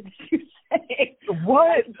Googling shit that you say.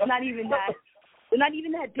 What? It's not even that. They're not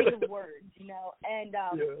even that big of words, you know. And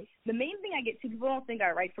the main thing I get to, people don't think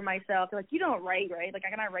I write for myself. They're like, you don't write, right? Like, I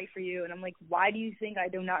cannot write for you. And I'm like, why do you think I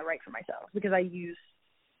do not write for myself? Because I use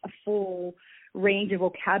a full range of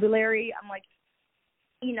vocabulary. I'm like,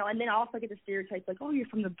 you know, and then I also get the stereotypes like, oh, you're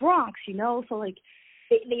from the Bronx, you know. So, like,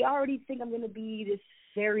 they already think I'm going to be this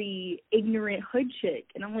very ignorant hood chick.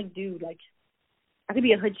 And I'm like, dude, like, I could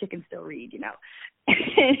be a hood chick and still read, you know.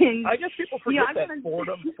 And, I guess people forget that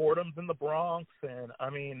Fordham's in the Bronx, and I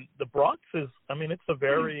mean the Bronx is, I mean, it's a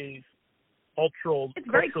very cultural, it's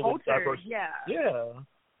very cultured, diverse. Yeah,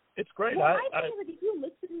 it's great. Well, I think like if you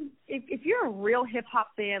listen, if you're a real hip hop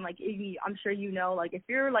fan, like I'm sure you know, like if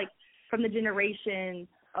you're like from the generation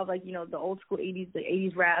of like, you know, the old school 80s, the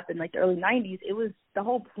 80s rap and like the early 90s, it was the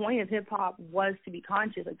whole point of hip hop was to be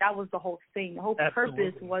conscious. Like that was the whole thing. The whole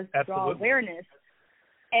purpose was to draw awareness.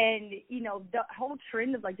 And, you know, the whole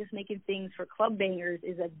trend of, like, just making things for club bangers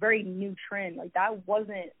is a very new trend. Like, that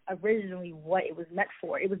wasn't originally what it was meant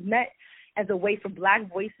for. It was meant as a way for black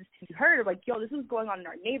voices to be heard. Like, yo, this is going on in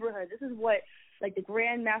our neighborhood. This is what, like, the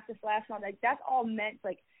Grandmaster Flash, like, that's all meant,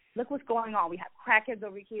 like, look what's going on. We have crackheads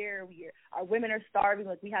over here. Our women are starving.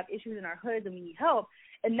 Like, we have issues in our hoods and we need help.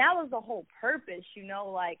 And that was the whole purpose, you know,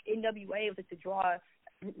 like, NWA was like to draw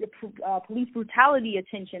police brutality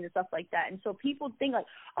attention and stuff like that. And so people think like,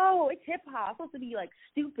 oh, it's hip hop, it's supposed to be like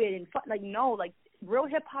stupid and fun. Like, no, like real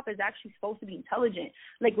hip hop is actually supposed to be intelligent.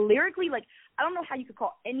 Like lyrically, like I don't know how you could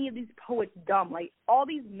call any of these poets dumb. Like all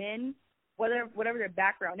these men, whatever their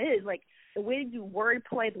background is, like the way they do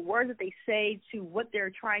wordplay, the words that they say to what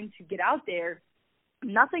they're trying to get out there,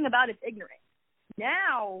 nothing about it's ignorant.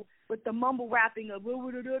 Now with the mumble rapping of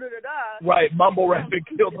right, mumble rapping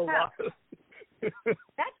killed a lot.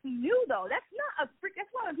 That's new though. That's not a freak. That's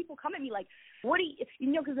why when people come at me like, what do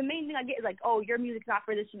you know? Because the main thing I get is like, oh, your music's not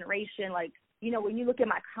for this generation. Like, you know, when you look at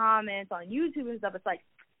my comments on YouTube and stuff, it's like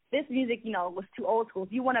this music, you know, was too old school.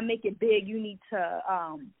 If you want to make it big, you need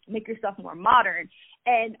to make your stuff more modern.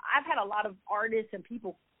 And I've had a lot of artists and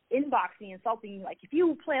people inbox me, insulting me, like, if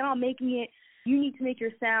you plan on making it, you need to make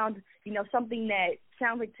your sound, you know, something that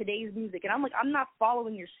sounds like today's music. And I'm like, I'm not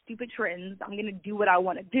following your stupid trends. I'm going to do what I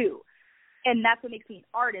want to do. And that's what makes me an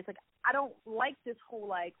artist. Like, I don't like this whole,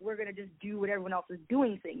 like, we're going to just do what everyone else is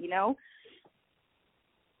doing thing, you know?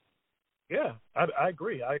 Yeah, I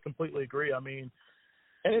agree. I completely agree. I mean,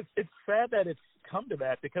 and it's sad that it's come to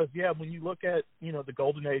that because, yeah, when you look at, you know, the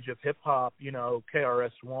golden age of hip-hop, you know,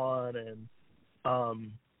 KRS-One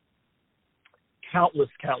and countless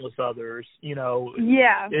others, you know.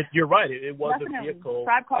 Yeah. You're right. It was definitely a vehicle.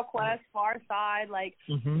 Tribe Called Quest, Pharcyde, like,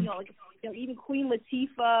 you know, like, you know, even Queen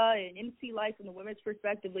Latifah and MC Lyte from the women's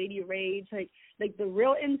perspective, Lady of Rage, like the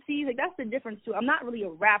real MCs, like that's the difference too. I'm not really a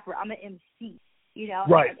rapper. I'm an MC, you know.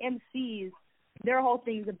 Right. And MCs, their whole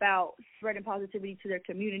thing's about spreading positivity to their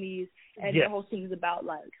communities, and their whole thing's about,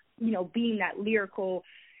 like, you know, being that lyrical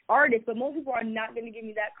artist. But most people are not going to give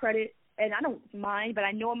me that credit, and I don't mind, but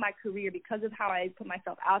I know in my career, because of how I put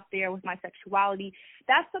myself out there with my sexuality,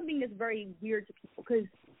 that's something that's very weird to people because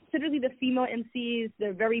typically the female MCs,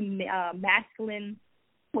 they're very masculine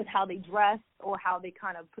with how they dress or how they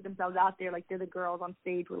kind of put themselves out there, like they're the girls on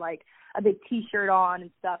stage with like a big T-shirt on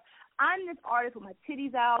and stuff. I'm this artist with my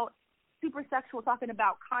titties out, super sexual, talking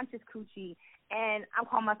about conscious coochie, and I'm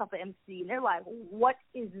calling myself an MC. And they're like, what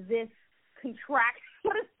is this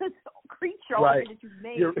what is this creature right. that you've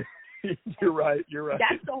made? You're right.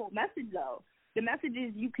 That's the whole message, though. The message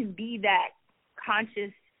is you can be that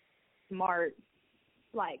conscious, smart,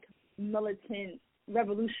 like militant,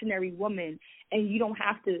 revolutionary woman, and you don't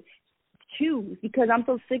have to choose, because I'm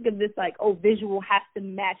so sick of this, like, oh, visual has to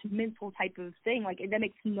match mental type of thing. Like, that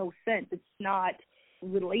makes no sense. It's not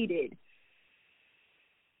related.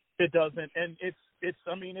 It doesn't, and it's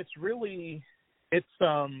I mean, it's really, it's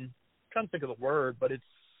I'm trying to think of the word, but it's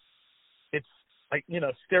like, you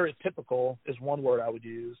know, stereotypical is one word I would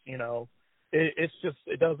use. You know, it's just,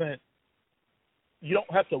 it doesn't. You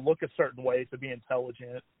don't have to look a certain way to be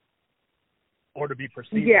intelligent or to be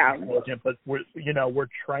perceived as intelligent, but we're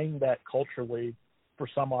trained that culturally for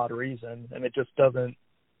some odd reason, and it just doesn't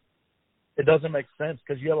make sense,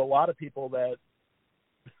 because you have a lot of people that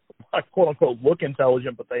quote unquote look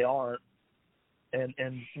intelligent, but they aren't, and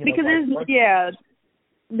you know, because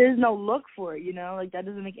there's no look for it, you know, like that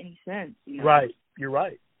doesn't make any sense. You know? Right, you're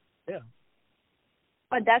right, yeah.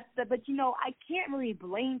 But you know, I can't really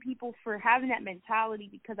blame people for having that mentality,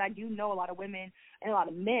 because I do know a lot of women and a lot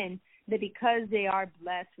of men that because they are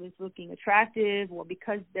blessed with looking attractive, or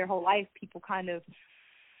because their whole life people kind of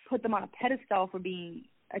put them on a pedestal for being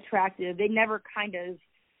attractive, they never kind of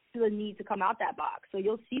feel the need to come out that box. So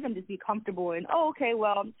you'll see them just be comfortable and, oh, okay,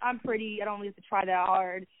 well, I'm pretty, I don't really have to try that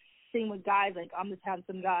hard. Same with guys, like, I'm this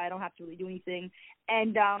handsome guy, I don't have to really do anything.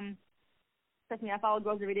 And trust me, I follow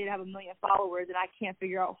girls every day that have 1 million followers, and I can't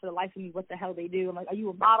figure out for the life of me what the hell they do. I'm like, are you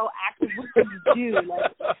a model, actor? What do you do?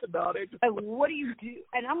 Like, what do you do?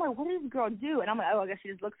 And I'm like, what does this girl do? And I'm like, oh, I guess she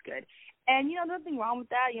just looks good. And, you know, nothing wrong with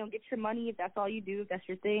that. You know, get your money if that's all you do, if that's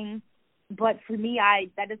your thing. But for me,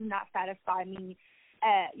 that does not satisfy me.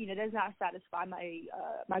 You know, does not satisfy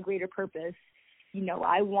my greater purpose. You know,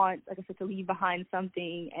 I want, like I said, to leave behind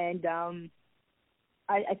something, and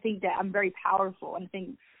I think that I'm very powerful, and I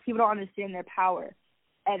think people don't understand their power.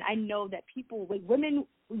 And I know that people, like, women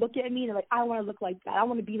look at me and they're like, I want to look like that. I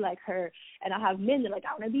want to be like her. And I have men that are like,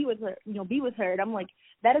 I want to be with her, you know, be with her. And I'm like,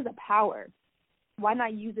 that is a power. Why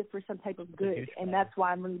not use it for some type of good? And that's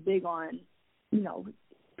why I'm really big on, you know,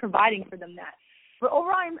 providing for them that. But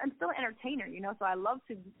overall, I'm still an entertainer, you know, so I love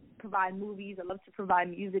to provide movies. I love to provide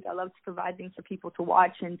music. I love to provide things for people to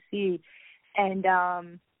watch and see. And I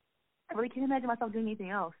really can't imagine myself doing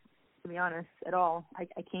anything else, to be honest, at all. I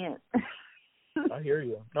can't. I hear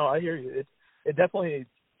you. No, I hear you. It definitely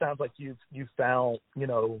sounds like you've found, you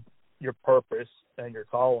know, your purpose and your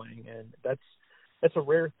calling, and that's a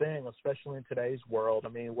rare thing, especially in today's world. I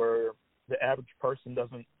mean, where the average person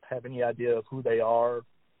doesn't have any idea of who they are,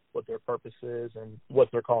 what their purpose is, and what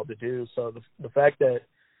they're called to do. So the fact that,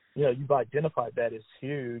 you know, you've identified that is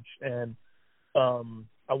huge. And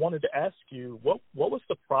I wanted to ask you, what was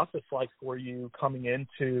the process like for you coming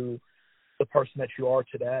into the person that you are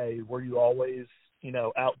today? Were you always, you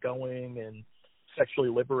know, outgoing and sexually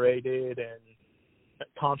liberated and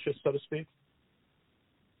conscious, so to speak?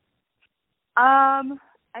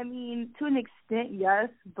 I mean, to an extent, yes,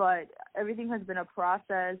 but everything has been a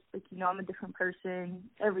process. Like, you know, I'm a different person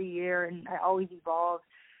every year, and I always evolve.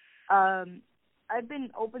 I've been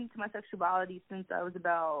open to my sexuality since I was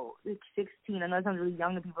about 16. I know it sounds really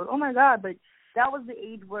young to people. Oh, my God, but that was the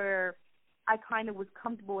age where I kind of was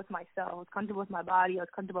comfortable with myself. I was comfortable with my body. I was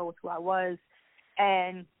comfortable with who I was.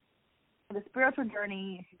 And the spiritual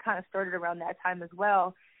journey kind of started around that time as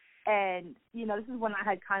well. And, you know, this is when I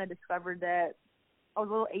had kind of discovered that I was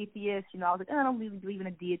a little atheist. You know, I was like, I don't really believe in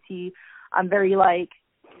a deity. I'm very, like,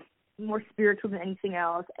 more spiritual than anything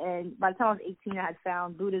else. And by the time I was 18, I had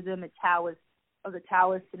found Buddhism and Taoist. I was a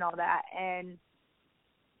Taoist and all that. And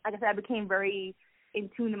like I said, I became very in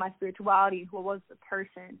tune to my spirituality, who I was as a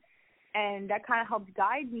person. And that kind of helped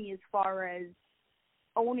guide me as far as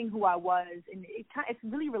owning who I was. And it's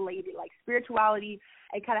really related, like spirituality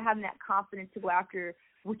and kind of having that confidence to go after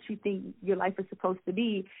what you think your life is supposed to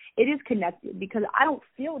be. It is connected, because I don't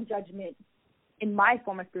feel judgment in my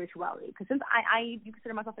form of spirituality. Because since I do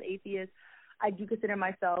consider myself an atheist, I do consider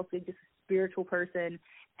myself just a spiritual person.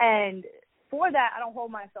 And for that, I don't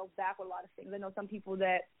hold myself back with a lot of things. I know some people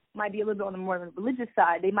that might be a little bit on the more religious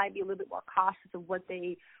side. They might be a little bit more cautious of what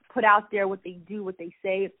they put out there, what they do, what they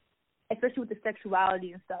say, especially with the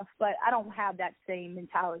sexuality and stuff. But I don't have that same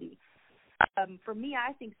mentality. For me,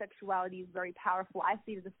 I think sexuality is very powerful. I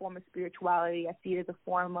see it as a form of spirituality. I see it as a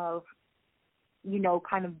form of, you know,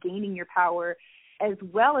 kind of gaining your power, as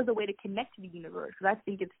well as a way to connect to the universe, because I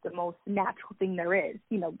think it's the most natural thing there is.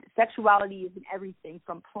 You know, sexuality is in everything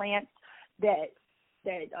from plants that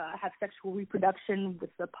have sexual reproduction with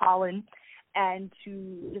the pollen, and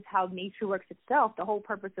to just how nature works itself. The whole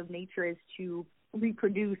purpose of nature is to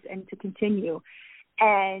reproduce and to continue.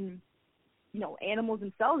 And, you know, animals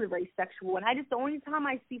themselves are very sexual. And the only time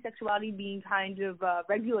I see sexuality being kind of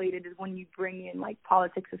regulated is when you bring in, like,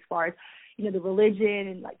 politics, as far as, you know, the religion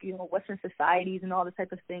and, like, you know, Western societies and all this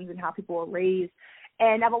type of things and how people are raised.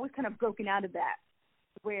 And I've always kind of broken out of that,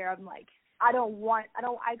 where I'm like, I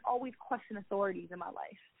always question authorities in my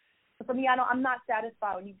life. So for me, I'm not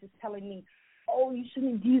satisfied when you're just telling me, oh, you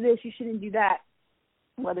shouldn't do this, you shouldn't do that,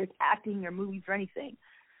 whether it's acting or movies or anything.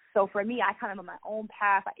 So for me, I kind of on my own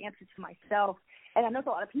path, I answer to myself. And I know a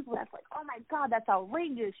lot of people that's like, oh, my God, that's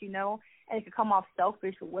outrageous, you know, and it could come off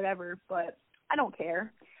selfish or whatever, but I don't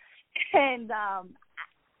care. And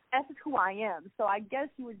that's just who I am. So I guess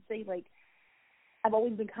you would say, like, I've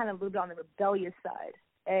always been kind of a little bit on the rebellious side,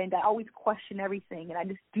 and I always question everything, and I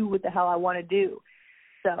just do what the hell I want to do.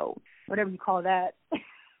 So whatever you call that.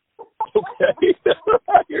 Okay.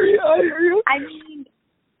 I hear you.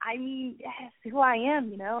 I mean, yes, who I am,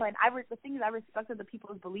 you know, and the thing is, I respect other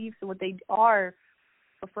people's beliefs and what they are,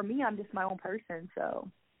 but for me, I'm just my own person, so.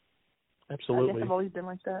 Absolutely. I guess I've always been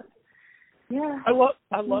like that. Yeah. I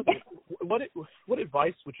love it. What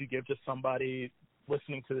advice would you give to somebody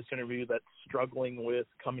listening to this interview that's struggling with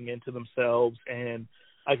coming into themselves and,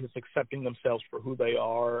 I guess, accepting themselves for who they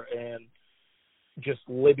are and just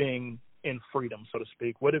living in freedom, so to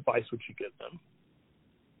speak? What advice would you give them?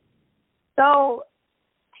 So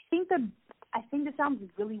I think this sounds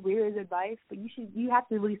really weird as advice, but you have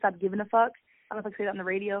to really stop giving a fuck. I don't know if I say that on the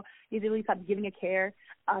radio. You have to really stop giving a care.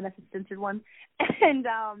 That's a censored one. And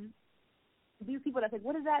these people that's like,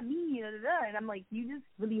 what does that mean? And I'm like, you just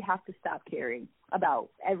really have to stop caring about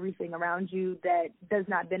everything around you that does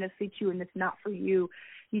not benefit you and it's not for you.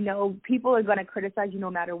 You know, people are going to criticize you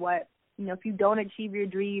no matter what. You know, if you don't achieve your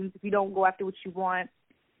dreams, if you don't go after what you want,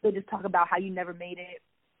 they'll just talk about how you never made it.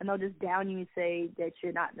 And they'll just down you and say that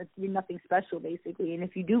you're nothing special, basically. And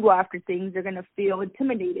if you do go after things, they're going to feel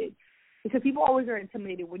intimidated. Because people always are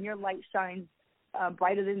intimidated. When your light shines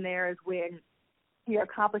brighter than theirs, when you're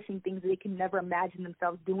accomplishing things that they can never imagine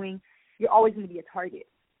themselves doing, you're always going to be a target.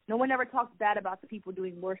 No one ever talks bad about the people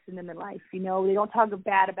doing worse than them in life. You know, they don't talk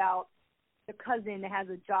bad about the cousin that has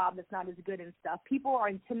a job that's not as good and stuff. People are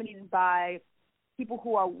intimidated by people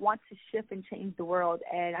who want to shift and change the world.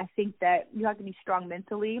 And I think that you have to be strong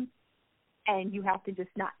mentally, and you have to just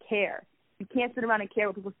not care. You can't sit around and care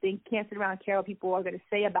what people think. You can't sit around and care what people are going to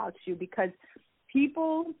say about you, because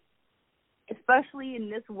people, especially in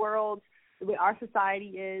this world, the way our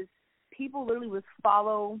society is, people literally will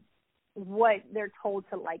follow what they're told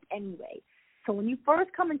to like anyway. So when you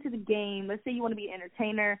first come into the game, let's say you want to be an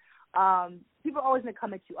entertainer, people are always going to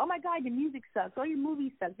come at you. Oh, my God, your music sucks. Oh, your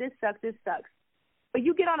movie sucks. This sucks. This sucks. But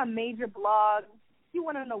you get on a major blog, you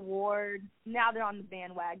win an award, now they're on the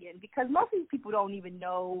bandwagon because most of these people don't even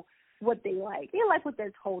know what they like. They like what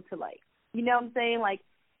they're told to like. You know what I'm saying? Like,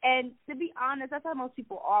 and to be honest, that's how most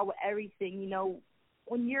people are with everything. You know,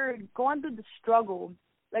 when you're going through the struggle,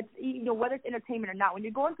 whether it's entertainment or not, when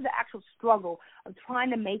you're going through the actual struggle of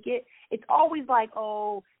trying to make it, it's always like,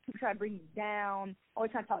 oh, people try to bring you down,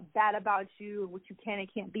 always trying to talk bad about you and what you can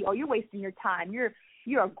and can't be. Oh, you're wasting your time.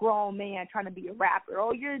 You're a grown man trying to be a rapper.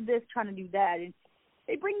 Oh, you're this trying to do that. And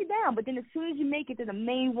they bring you down. But then as soon as you make it, then the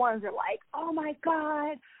main ones are like, oh, my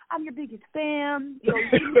God, I'm your biggest fan. You know,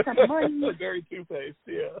 give me some money. Very two-faced,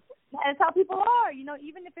 yeah. That's how people are, you know,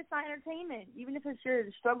 even if it's not entertainment, even if it's your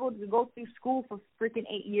struggle to go through school for freaking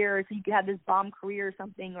 8 years so you can have this bomb career or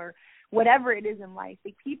something or whatever it is in life.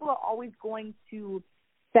 Like, people are always going to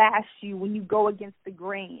bash you when you go against the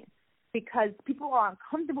grain because people are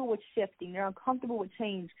uncomfortable with shifting. They're uncomfortable with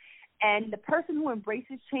change. And the person who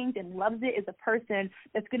embraces change and loves it is the person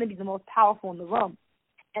that's going to be the most powerful in the room.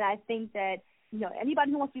 And I think that, you know,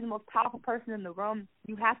 anybody who wants to be the most powerful person in the room,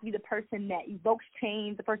 you have to be the person that evokes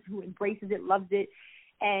change, the person who embraces it, loves it.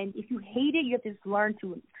 And if you hate it, you have to just learn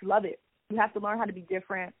to love it. You have to learn how to be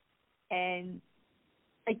different. And,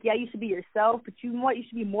 like, yeah, you should be yourself, but you know what? You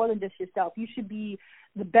should be more than just yourself. You should be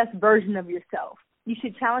the best version of yourself. You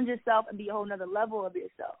should challenge yourself and be a whole nother level of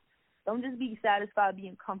yourself. Don't just be satisfied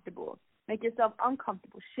being comfortable. Make yourself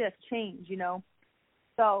uncomfortable. Shift, change, you know.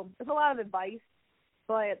 So there's a lot of advice,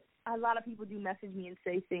 but a lot of people do message me and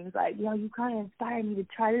say things like, you know, you kind of inspired me to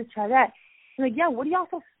try this, try that. I'm like, yeah, what are y'all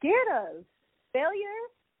so scared of? Failure?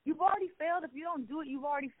 You've already failed. If you don't do it, you've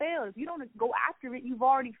already failed. If you don't go after it, you've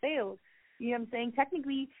already failed. You know what I'm saying?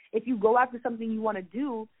 Technically, if you go after something you want to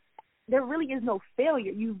do, there really is no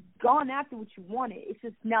failure. You've gone after what you wanted. It's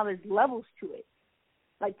just now there's levels to it.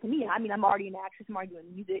 Like, to me, I mean, I'm already an actress, I'm already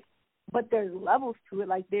doing music, but there's levels to it.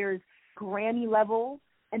 Like, there's Grammy level,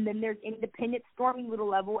 and then there's independent Stormy Little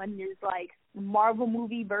level, and there's, like, Marvel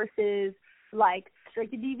movie versus, like,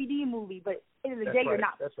 straight-to-DVD movie. But at the end of the day, you're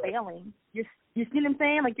not failing. You see what I'm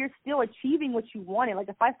saying? Like, you're still achieving what you wanted. Like,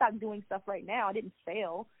 if I stopped doing stuff right now, I didn't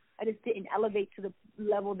fail. I just didn't elevate to the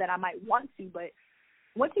level that I might want to. But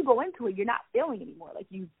once you go into it, you're not failing anymore. Like,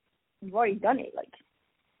 you've already done it. Like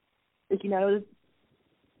you know,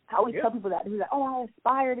 I always tell people that. They're like, oh, I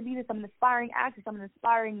aspire to be this. I'm an aspiring actress. I'm an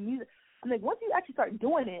aspiring music. I'm like, once you actually start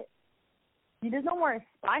doing it, there's no more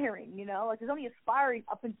aspiring, you know? Like, there's only aspiring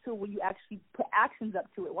up until when you actually put actions up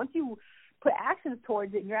to it. Once you put actions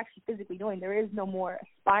towards it and you're actually physically doing, there is no more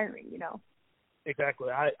aspiring, you know? Exactly.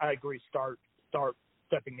 I agree. Start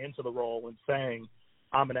stepping into the role and saying,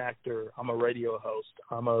 I'm an actor, I'm a radio host,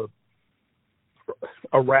 I'm a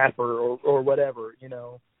rapper or whatever, you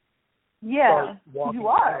know? Yeah, you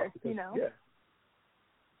are, because, you know. Yeah.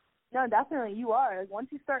 No, definitely, you are. Like, once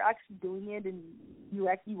you start actually doing it, and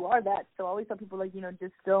you are that. So I always tell people, like, you know,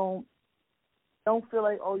 just don't feel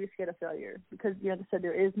like, oh, you're scared of failure, because, you know, like I said,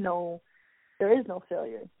 there is no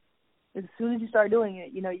failure. As soon as you start doing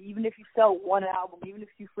it, you know, even if you sell one album, even if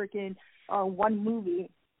you freaking one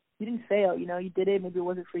movie, you didn't fail. You know, you did it. Maybe it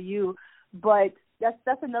wasn't for you, but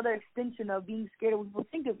that's another extension of being scared of what people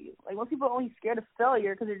think of you. Like, most people are only scared of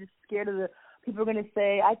failure because they're just scared of the people are going to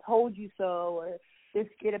say, I told you so, or they're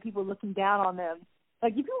scared of people looking down on them.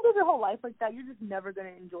 Like, if you live your whole life like that, you're just never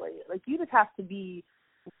going to enjoy it. Like, you just have to be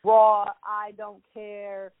raw, I don't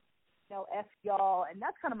care, you know, F y'all. And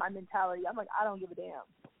that's kind of my mentality. I'm like, I don't give a damn.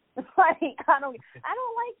 Like, I don't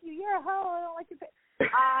like you. You're a hoe. I don't like your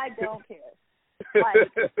I don't care.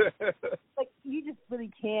 Like, you just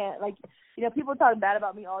really can't. Like, you know, people talk bad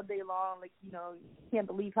about me all day long. Like, you know, you can't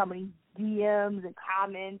believe how many DMs and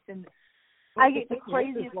comments, and I get the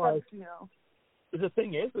craziest stuff, you know. The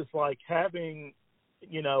thing is like having,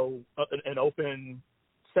 you know, an open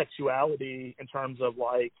sexuality in terms of,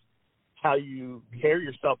 like, how you carry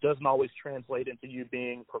yourself doesn't always translate into you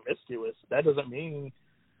being promiscuous. That doesn't mean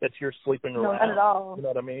that you're sleeping around. No, not at all. You know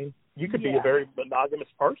what I mean? You could be a very monogamous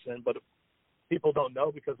person, but people don't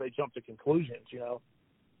know because they jump to conclusions, you know?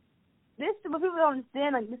 What people don't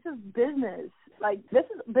understand, like, this is business. Like, this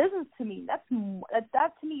is business to me. That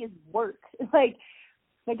to me is work. Like,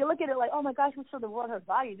 you look at it like, oh my gosh, let's show the world her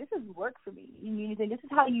body. This is work for me. You mean anything? This is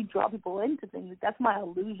how you draw people into things. That's my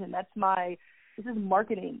illusion. This is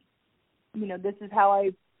marketing. You know, this is how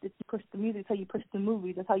you push the music. It's how you push the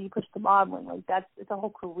movies. That's how you push the modeling. Like, it's a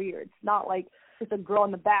whole career. It's not like just a girl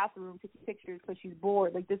in the bathroom taking pictures because she's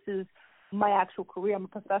bored. Like, this is my actual career. I'm a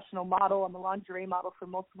professional model. I'm a lingerie model for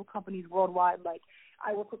multiple companies worldwide. Like,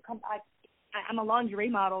 I work with I'm a lingerie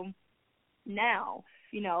model now.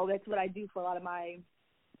 You know, that's what I do for a lot of my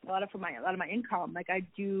income. Like, I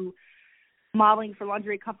do modeling for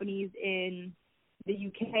lingerie companies in the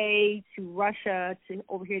UK to Russia to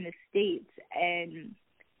over here in the States. And,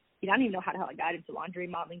 you know, I don't even know how the hell I got into lingerie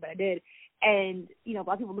modeling, but I did. And, you know, a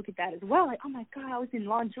lot of people look at that as well, like, oh, my God, I was in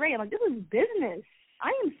lingerie. I'm like, this is business.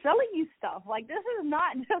 I am selling you stuff. Like, this is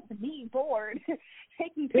not just me bored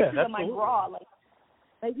taking pictures of my bra.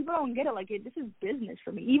 Like, people don't get it. Like, this is business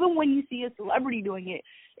for me. Even when you see a celebrity doing it,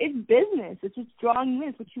 it's business. It's just drawing you in.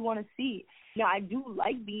 It's what you want to see. Now, I do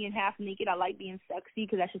like being half naked. I like being sexy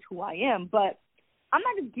because that's just who I am. But I'm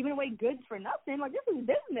not just giving away goods for nothing. Like, this is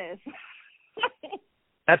business.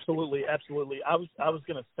 Absolutely, absolutely. I was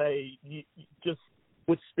going to say, just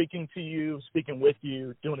with speaking with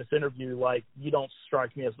you, doing this interview, like, you don't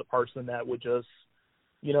strike me as the person that would just,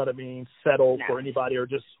 you know what I mean, settle for anybody or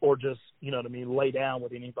just, you know what I mean, lay down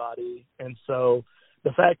with anybody. And so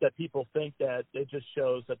the fact that people think that, it just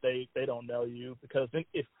shows that they don't know you, because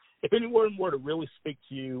if anyone were to really speak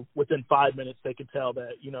to you within 5 minutes, they could tell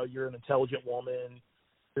that, you know, you're an intelligent woman,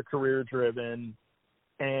 you're career driven,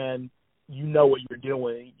 and you know what you're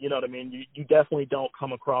doing. You know what I mean? You definitely don't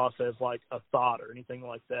come across as like a thought or anything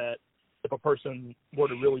like that if a person were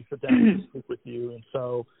to really sit down and speak with you. And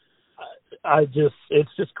so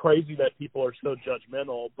it's just crazy that people are so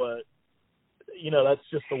judgmental, but, you know, that's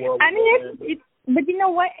just the world. I mean, but you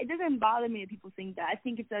know what? It doesn't bother me that people think that. I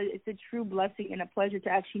think it's a true blessing and a pleasure to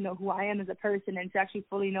actually know who I am as a person and to actually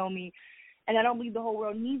fully know me. And I don't believe the whole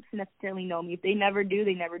world needs to necessarily know me. If they never do,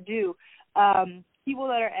 they never do. People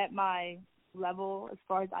that are at my level as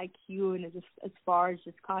far as IQ and as far as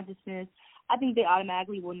just consciousness, I think they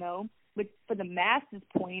automatically will know. But for the masses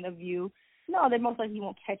point of view, no, they most likely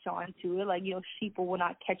won't catch on to it. Like, you know, sheeple will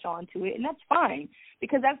not catch on to it, and that's fine,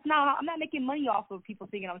 because I'm not making money off of people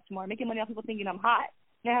thinking I'm smart. I'm making money off of people thinking I'm hot,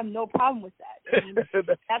 and I have no problem with that. I mean,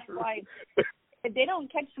 that's why if they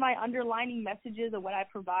don't catch my underlining messages of what I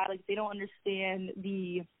provide, like, if they don't understand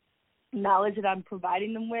the knowledge that I'm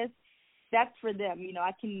providing them with, that's for them. You know,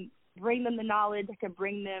 I can bring them the knowledge, I can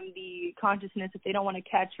bring them the consciousness. If they don't want to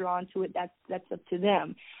catch on to it, that's up to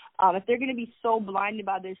them. If they're going to be so blinded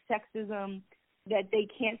by their sexism that they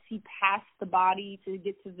can't see past the body to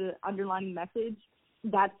get to the underlying message,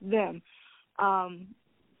 that's them. I'm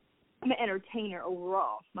an entertainer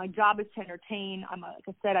overall. My job is to entertain. Like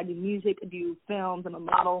I said, I do music, I do films, I'm a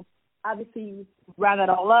model. Obviously, round that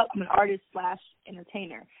all up, I'm an artist /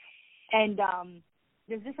 entertainer. And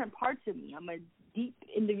there's different parts of me. I'm a deep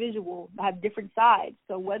individual. I have different sides.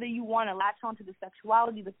 So whether you want to latch on to the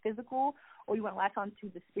sexuality, the physical, or you want to latch on to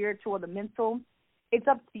the spiritual or the mental, it's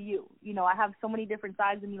up to you. You know, I have so many different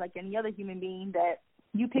sides of me like any other human being that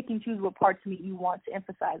you pick and choose what parts of me you want to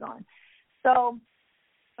emphasize on. So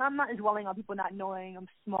I'm not dwelling on people not knowing I'm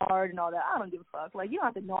smart and all that. I don't give a fuck. Like, you don't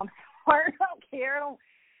have to know I'm smart. I don't care.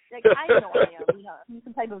 I know I am. You know, I need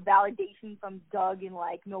some type of validation from Doug in,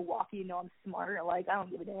 like, Milwaukee, you know I'm smart. Like, I don't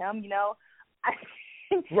give a damn, you know.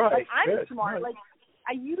 Right. Like, I'm good, smart. right. Like,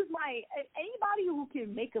 I use anybody who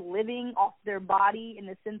can make a living off their body in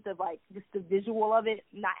the sense of, like, just the visual of it,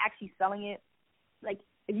 not actually selling it. Like,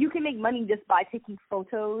 if you can make money just by taking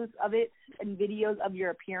photos of it and videos of your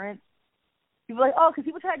appearance, people are like, oh, because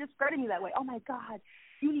people try to discredit me that way. Oh, my God,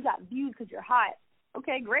 you only got views because you're hot.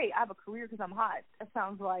 Okay, great. I have a career because I'm hot. That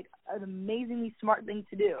sounds like an amazingly smart thing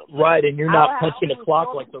to do. Right, and you're not punching a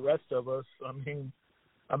clock like the rest of us. I hate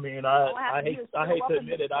to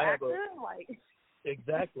admit it. I have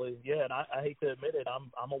exactly, yeah, and I hate to admit it.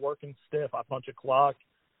 I'm a working stiff. I punch a clock,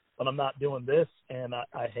 but I'm not doing this, and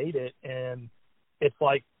I hate it. And it's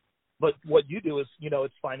like, but what you do is, you know,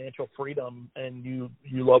 it's financial freedom, and you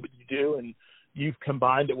love what you do, and you've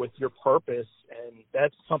combined it with your purpose, and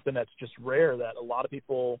that's something that's just rare that a lot of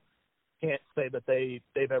people can't say that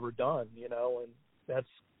they've ever done, you know, and that's,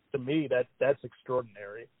 to me, that's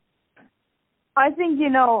extraordinary. I think, you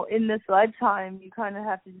know, in this lifetime, you kind of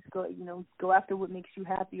have to just go after what makes you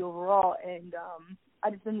happy overall, and I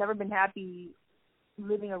just have never been happy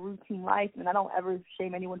living a routine life, and I don't ever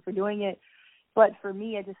shame anyone for doing it, but for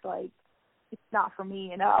me, I just, like, it's not for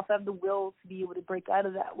me, and if I have the will to be able to break out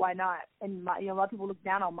of that, why not? And a lot of people look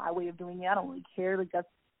down on my way of doing it. I don't really care. Like,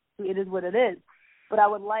 it is what it is. But I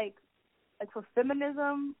would like for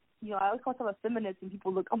feminism, you know, I always call myself a feminist, and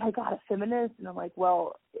people look, oh my God, a feminist, and I'm like,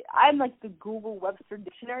 well, I'm like the Google Webster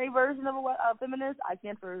dictionary version of a feminist. I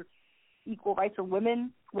stand for equal rights for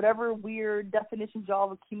women. Whatever weird definitions y'all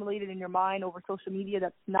have accumulated in your mind over social media,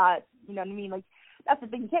 that's not, you know what I mean? Like, that's the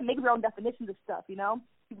thing. You can't make your own definitions of stuff, you know?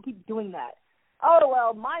 People keep doing that. Oh,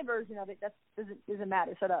 well, my version of it, that doesn't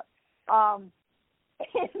matter. Shut up.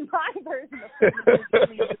 In my version of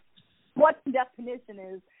what the definition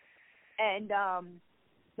is. And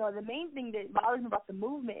so the main thing that bothers me about the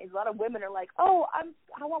movement is a lot of women are like, oh,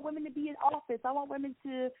 I want women to be in office. I want women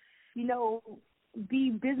to, be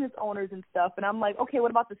business owners and stuff. And I'm like, okay,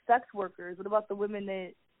 what about the sex workers? What about the women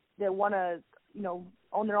that want to,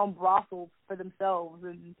 own their own brothels for themselves?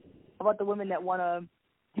 And what about the women that want to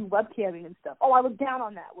do webcamming and stuff? Oh, I was down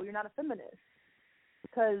on that. Well, you're not a feminist.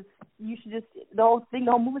 Because you should the whole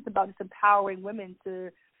movement's about just empowering women to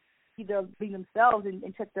either be themselves and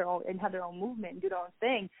check their own and have their own movement and do their own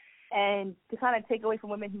thing. And to kind of take away from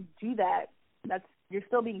women who do that, you're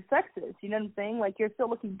still being sexist. You know what I'm saying? Like, you're still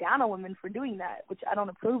looking down on women for doing that, which I don't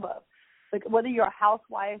approve of. Like, whether you're a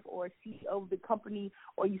housewife or a CEO of the company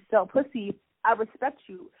or you sell pussy, I respect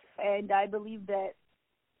you. And I believe that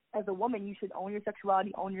as a woman, you should own your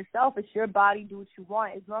sexuality, own yourself. It's your body, do what you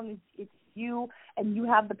want. As long as it's you and you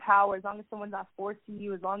have the power, as long as someone's not forcing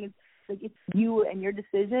you, as long as it's you and your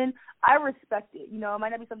decision, I respect it. It might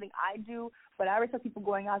not be something I do, but I respect people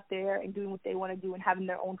going out there and doing what they want to do and having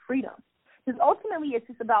their own freedom. Because ultimately, it's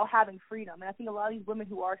just about having freedom. And I think a lot of these women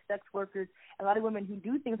who are sex workers, a lot of women who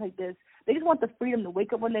do things like this, they just want the freedom to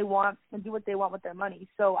wake up when they want and do what they want with their money.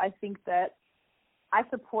 So I think that I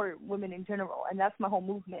support women in general, and that's my whole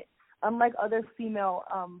movement. Unlike other female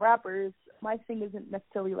rappers, my thing isn't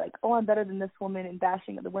necessarily like, oh, I'm better than this woman and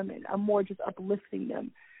bashing other women. I'm more just uplifting them.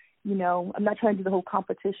 I'm not trying to do the whole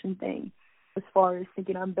competition thing as far as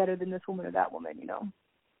thinking I'm better than this woman or that woman,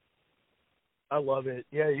 I love it.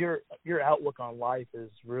 Yeah, your outlook on life is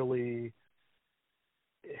really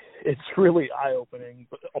eye-opening,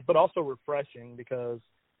 but also refreshing, because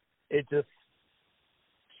it just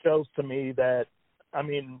shows to me that,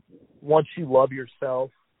 once you love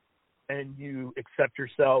yourself and you accept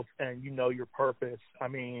yourself and your purpose,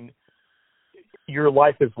 your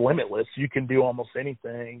life is limitless. You can do almost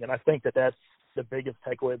anything. And I think that that's the biggest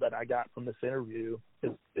takeaway that I got from this interview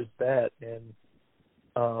is that. And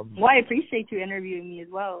well, I appreciate you interviewing me as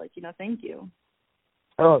well. Thank you.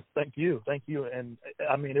 Oh, thank you. And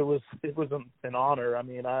it was an honor.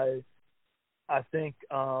 I think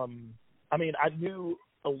I knew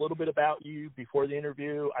a little bit about you before the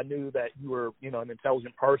interview. I knew that you were an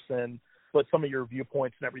intelligent person, but some of your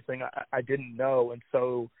viewpoints and everything I didn't know, and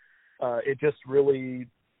so it just really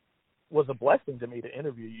was a blessing to me to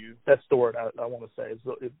interview you. That's the word I want to say.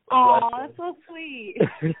 Oh, that's so sweet.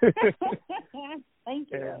 Thank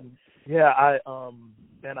you. And yeah,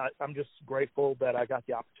 I'm just grateful that I got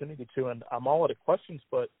the opportunity to, and I'm all out of questions,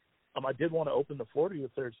 but I did want to open the floor to you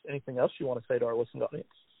if there's anything else you want to say to our listening audience.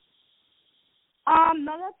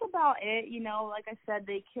 No, that's about it. Like I said,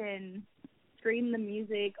 they can stream the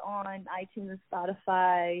music on iTunes and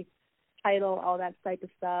Spotify, Tidal, all that type of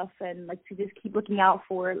stuff, and to just keep looking out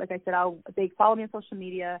for it. Like I said, they follow me on social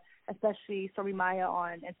media, especially Stormy Maya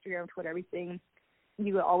on Instagram, Twitter, everything.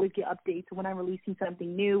 You will always get updates when I'm releasing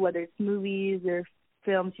something new, whether it's movies or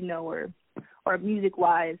films, or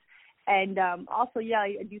music-wise. And also, yeah,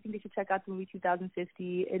 I do think they should check out the movie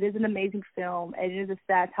 2050. It is an amazing film, and it is a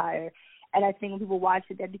satire. And I think when people watch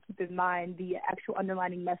it, they have to keep in mind the actual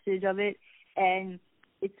underlying message of it. And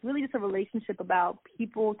it's really just a relationship about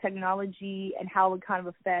people, technology, and how it kind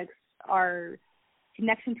of affects our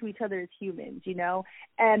connection to each other as humans,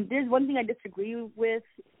 And there's one thing I disagree with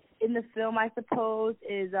in the film, I suppose,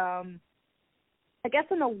 is I guess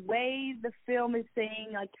in a way the film is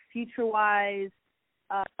saying, future-wise,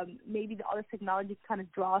 maybe all this technology kind of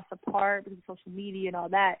draw us apart because of social media and all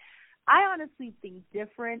that. I honestly think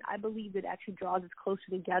different. I believe it actually draws us closer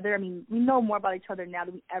together. We know more about each other now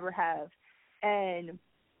than we ever have. And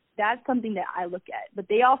that's something that I look at. But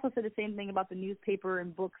they also said the same thing about the newspaper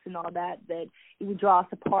and books and all that it would draw us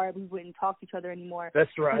apart. We wouldn't talk to each other anymore.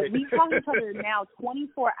 That's right. We talk to each other now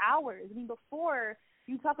 24 hours. Before,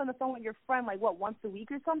 you talk on the phone with your friend, once a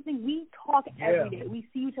week or something? We talk every day. We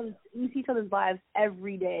see each other's lives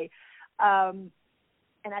every day.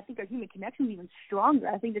 And I think our human connection is even stronger.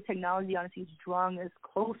 I think the technology, honestly, is drawing us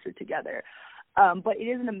closer together. But it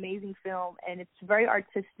is an amazing film, and it's very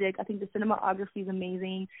artistic. I think the cinematography is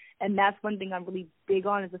amazing, and that's one thing I'm really big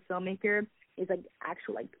on as a filmmaker is,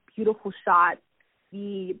 actual, beautiful shot.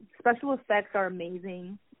 The special effects are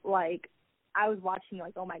amazing. I was watching,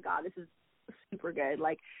 oh, my God, this is super good.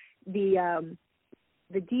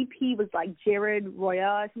 The DP was Jared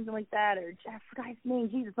Royale or something like that, or I forgot his name.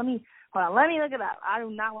 Jesus, let me look it up. I do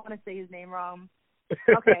not want to say his name wrong.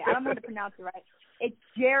 Okay, I don't know how to pronounce it right. It's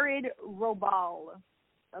Jared Robal.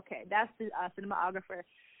 Okay, that's the cinematographer.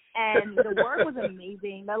 And the work was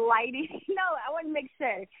amazing. The lighting, I want to make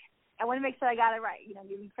sure I got it right,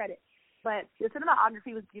 give him credit. But the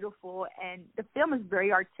cinematography was beautiful, and the film is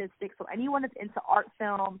very artistic. So anyone that's into art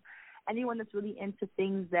film, anyone that's really into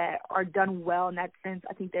things that are done well in that sense,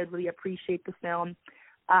 I think they'd really appreciate the film.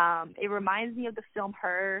 It reminds me of the film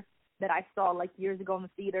Her that I saw like years ago in the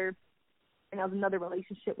theater, and that was another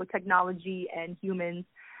relationship with technology and humans.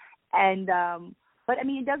 And but I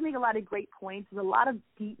mean, it does make a lot of great points. There's a lot of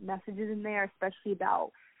deep messages in there, especially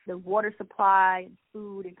about the water supply and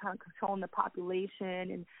food and kind of controlling the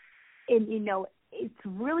population. And you know, it's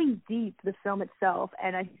really deep, the film itself.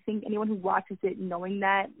 And I think anyone who watches it knowing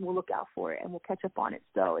that will look out for it and will catch up on it.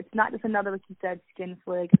 So it's not just another, like you said, skin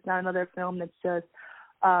flick. It's not another film that's just,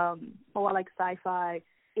 I like sci-fi.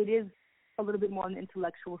 It is a little bit more on the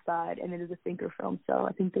intellectual side, and it is a thinker film. So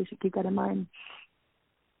I think they should keep that in mind.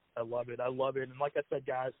 I love it. And like I said,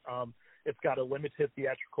 guys, it's got a limited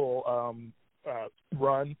theatrical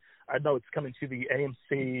run. I know it's coming to the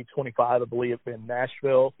AMC 25, I believe, in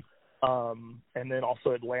Nashville, and then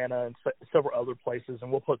also Atlanta and several other places.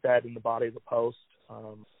 And we'll put that in the body of the post.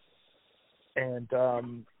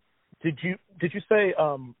 Did you say,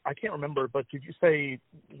 I can't remember, but did you say,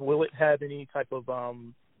 will it have any type of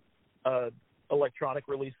electronic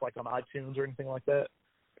release, like on iTunes or anything like that?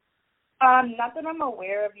 Not that I'm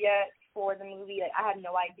aware of yet for the movie. Like, I have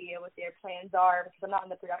no idea what their plans are because I'm not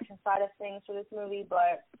on the production side of things for this movie.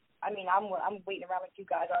 But I mean, I'm waiting around like you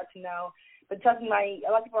guys are to know. But trust me,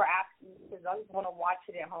 a lot of people are asking because I just want to watch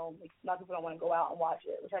it at home. Like, a lot of people don't want to go out and watch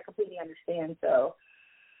it, which I completely understand. So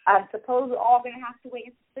I suppose we're all going to have to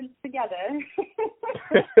wait and spend together.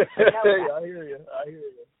 I hear you.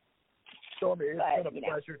 Stormy, it's been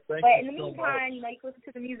a pleasure. Thank you so much. But in the meantime, like, listen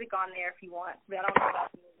to the music on there if you want. But I don't know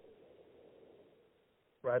about the movie.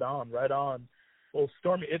 Right on. Well,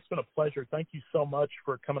 Stormy, it's been a pleasure. Thank you so much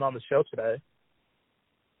for coming on the show today.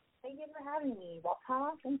 Thank you for having me.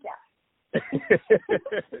 Welcome. Thank you.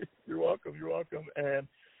 You're welcome. And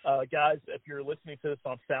guys, if you're listening to this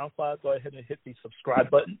on SoundCloud, go ahead and hit the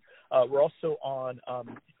subscribe button. We're also on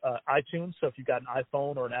iTunes, so if you've got an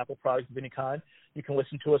iPhone or an Apple product of any kind, you can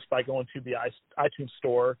listen to us by going to the iTunes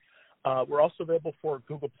store. We're also available for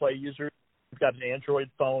Google Play users. If you've got an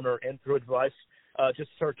Android phone or Android device,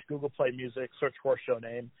 just search Google Play Music, search for our show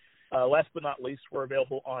name. Last but not least, we're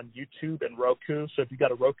available on YouTube and Roku. So if you've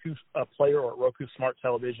got a Roku player or a Roku smart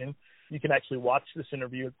television, you can actually watch this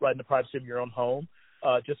interview right in the privacy of your own home.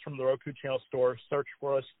 Just from the Roku channel store, search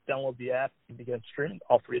for us, download the app, and begin streaming,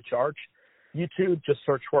 all free of charge. YouTube, just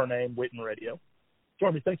search for our name, Witten Radio.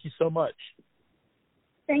 Stormy, thank you so much.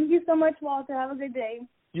 Thank you so much, Walter. Have a good day.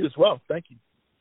 You as well. Thank you.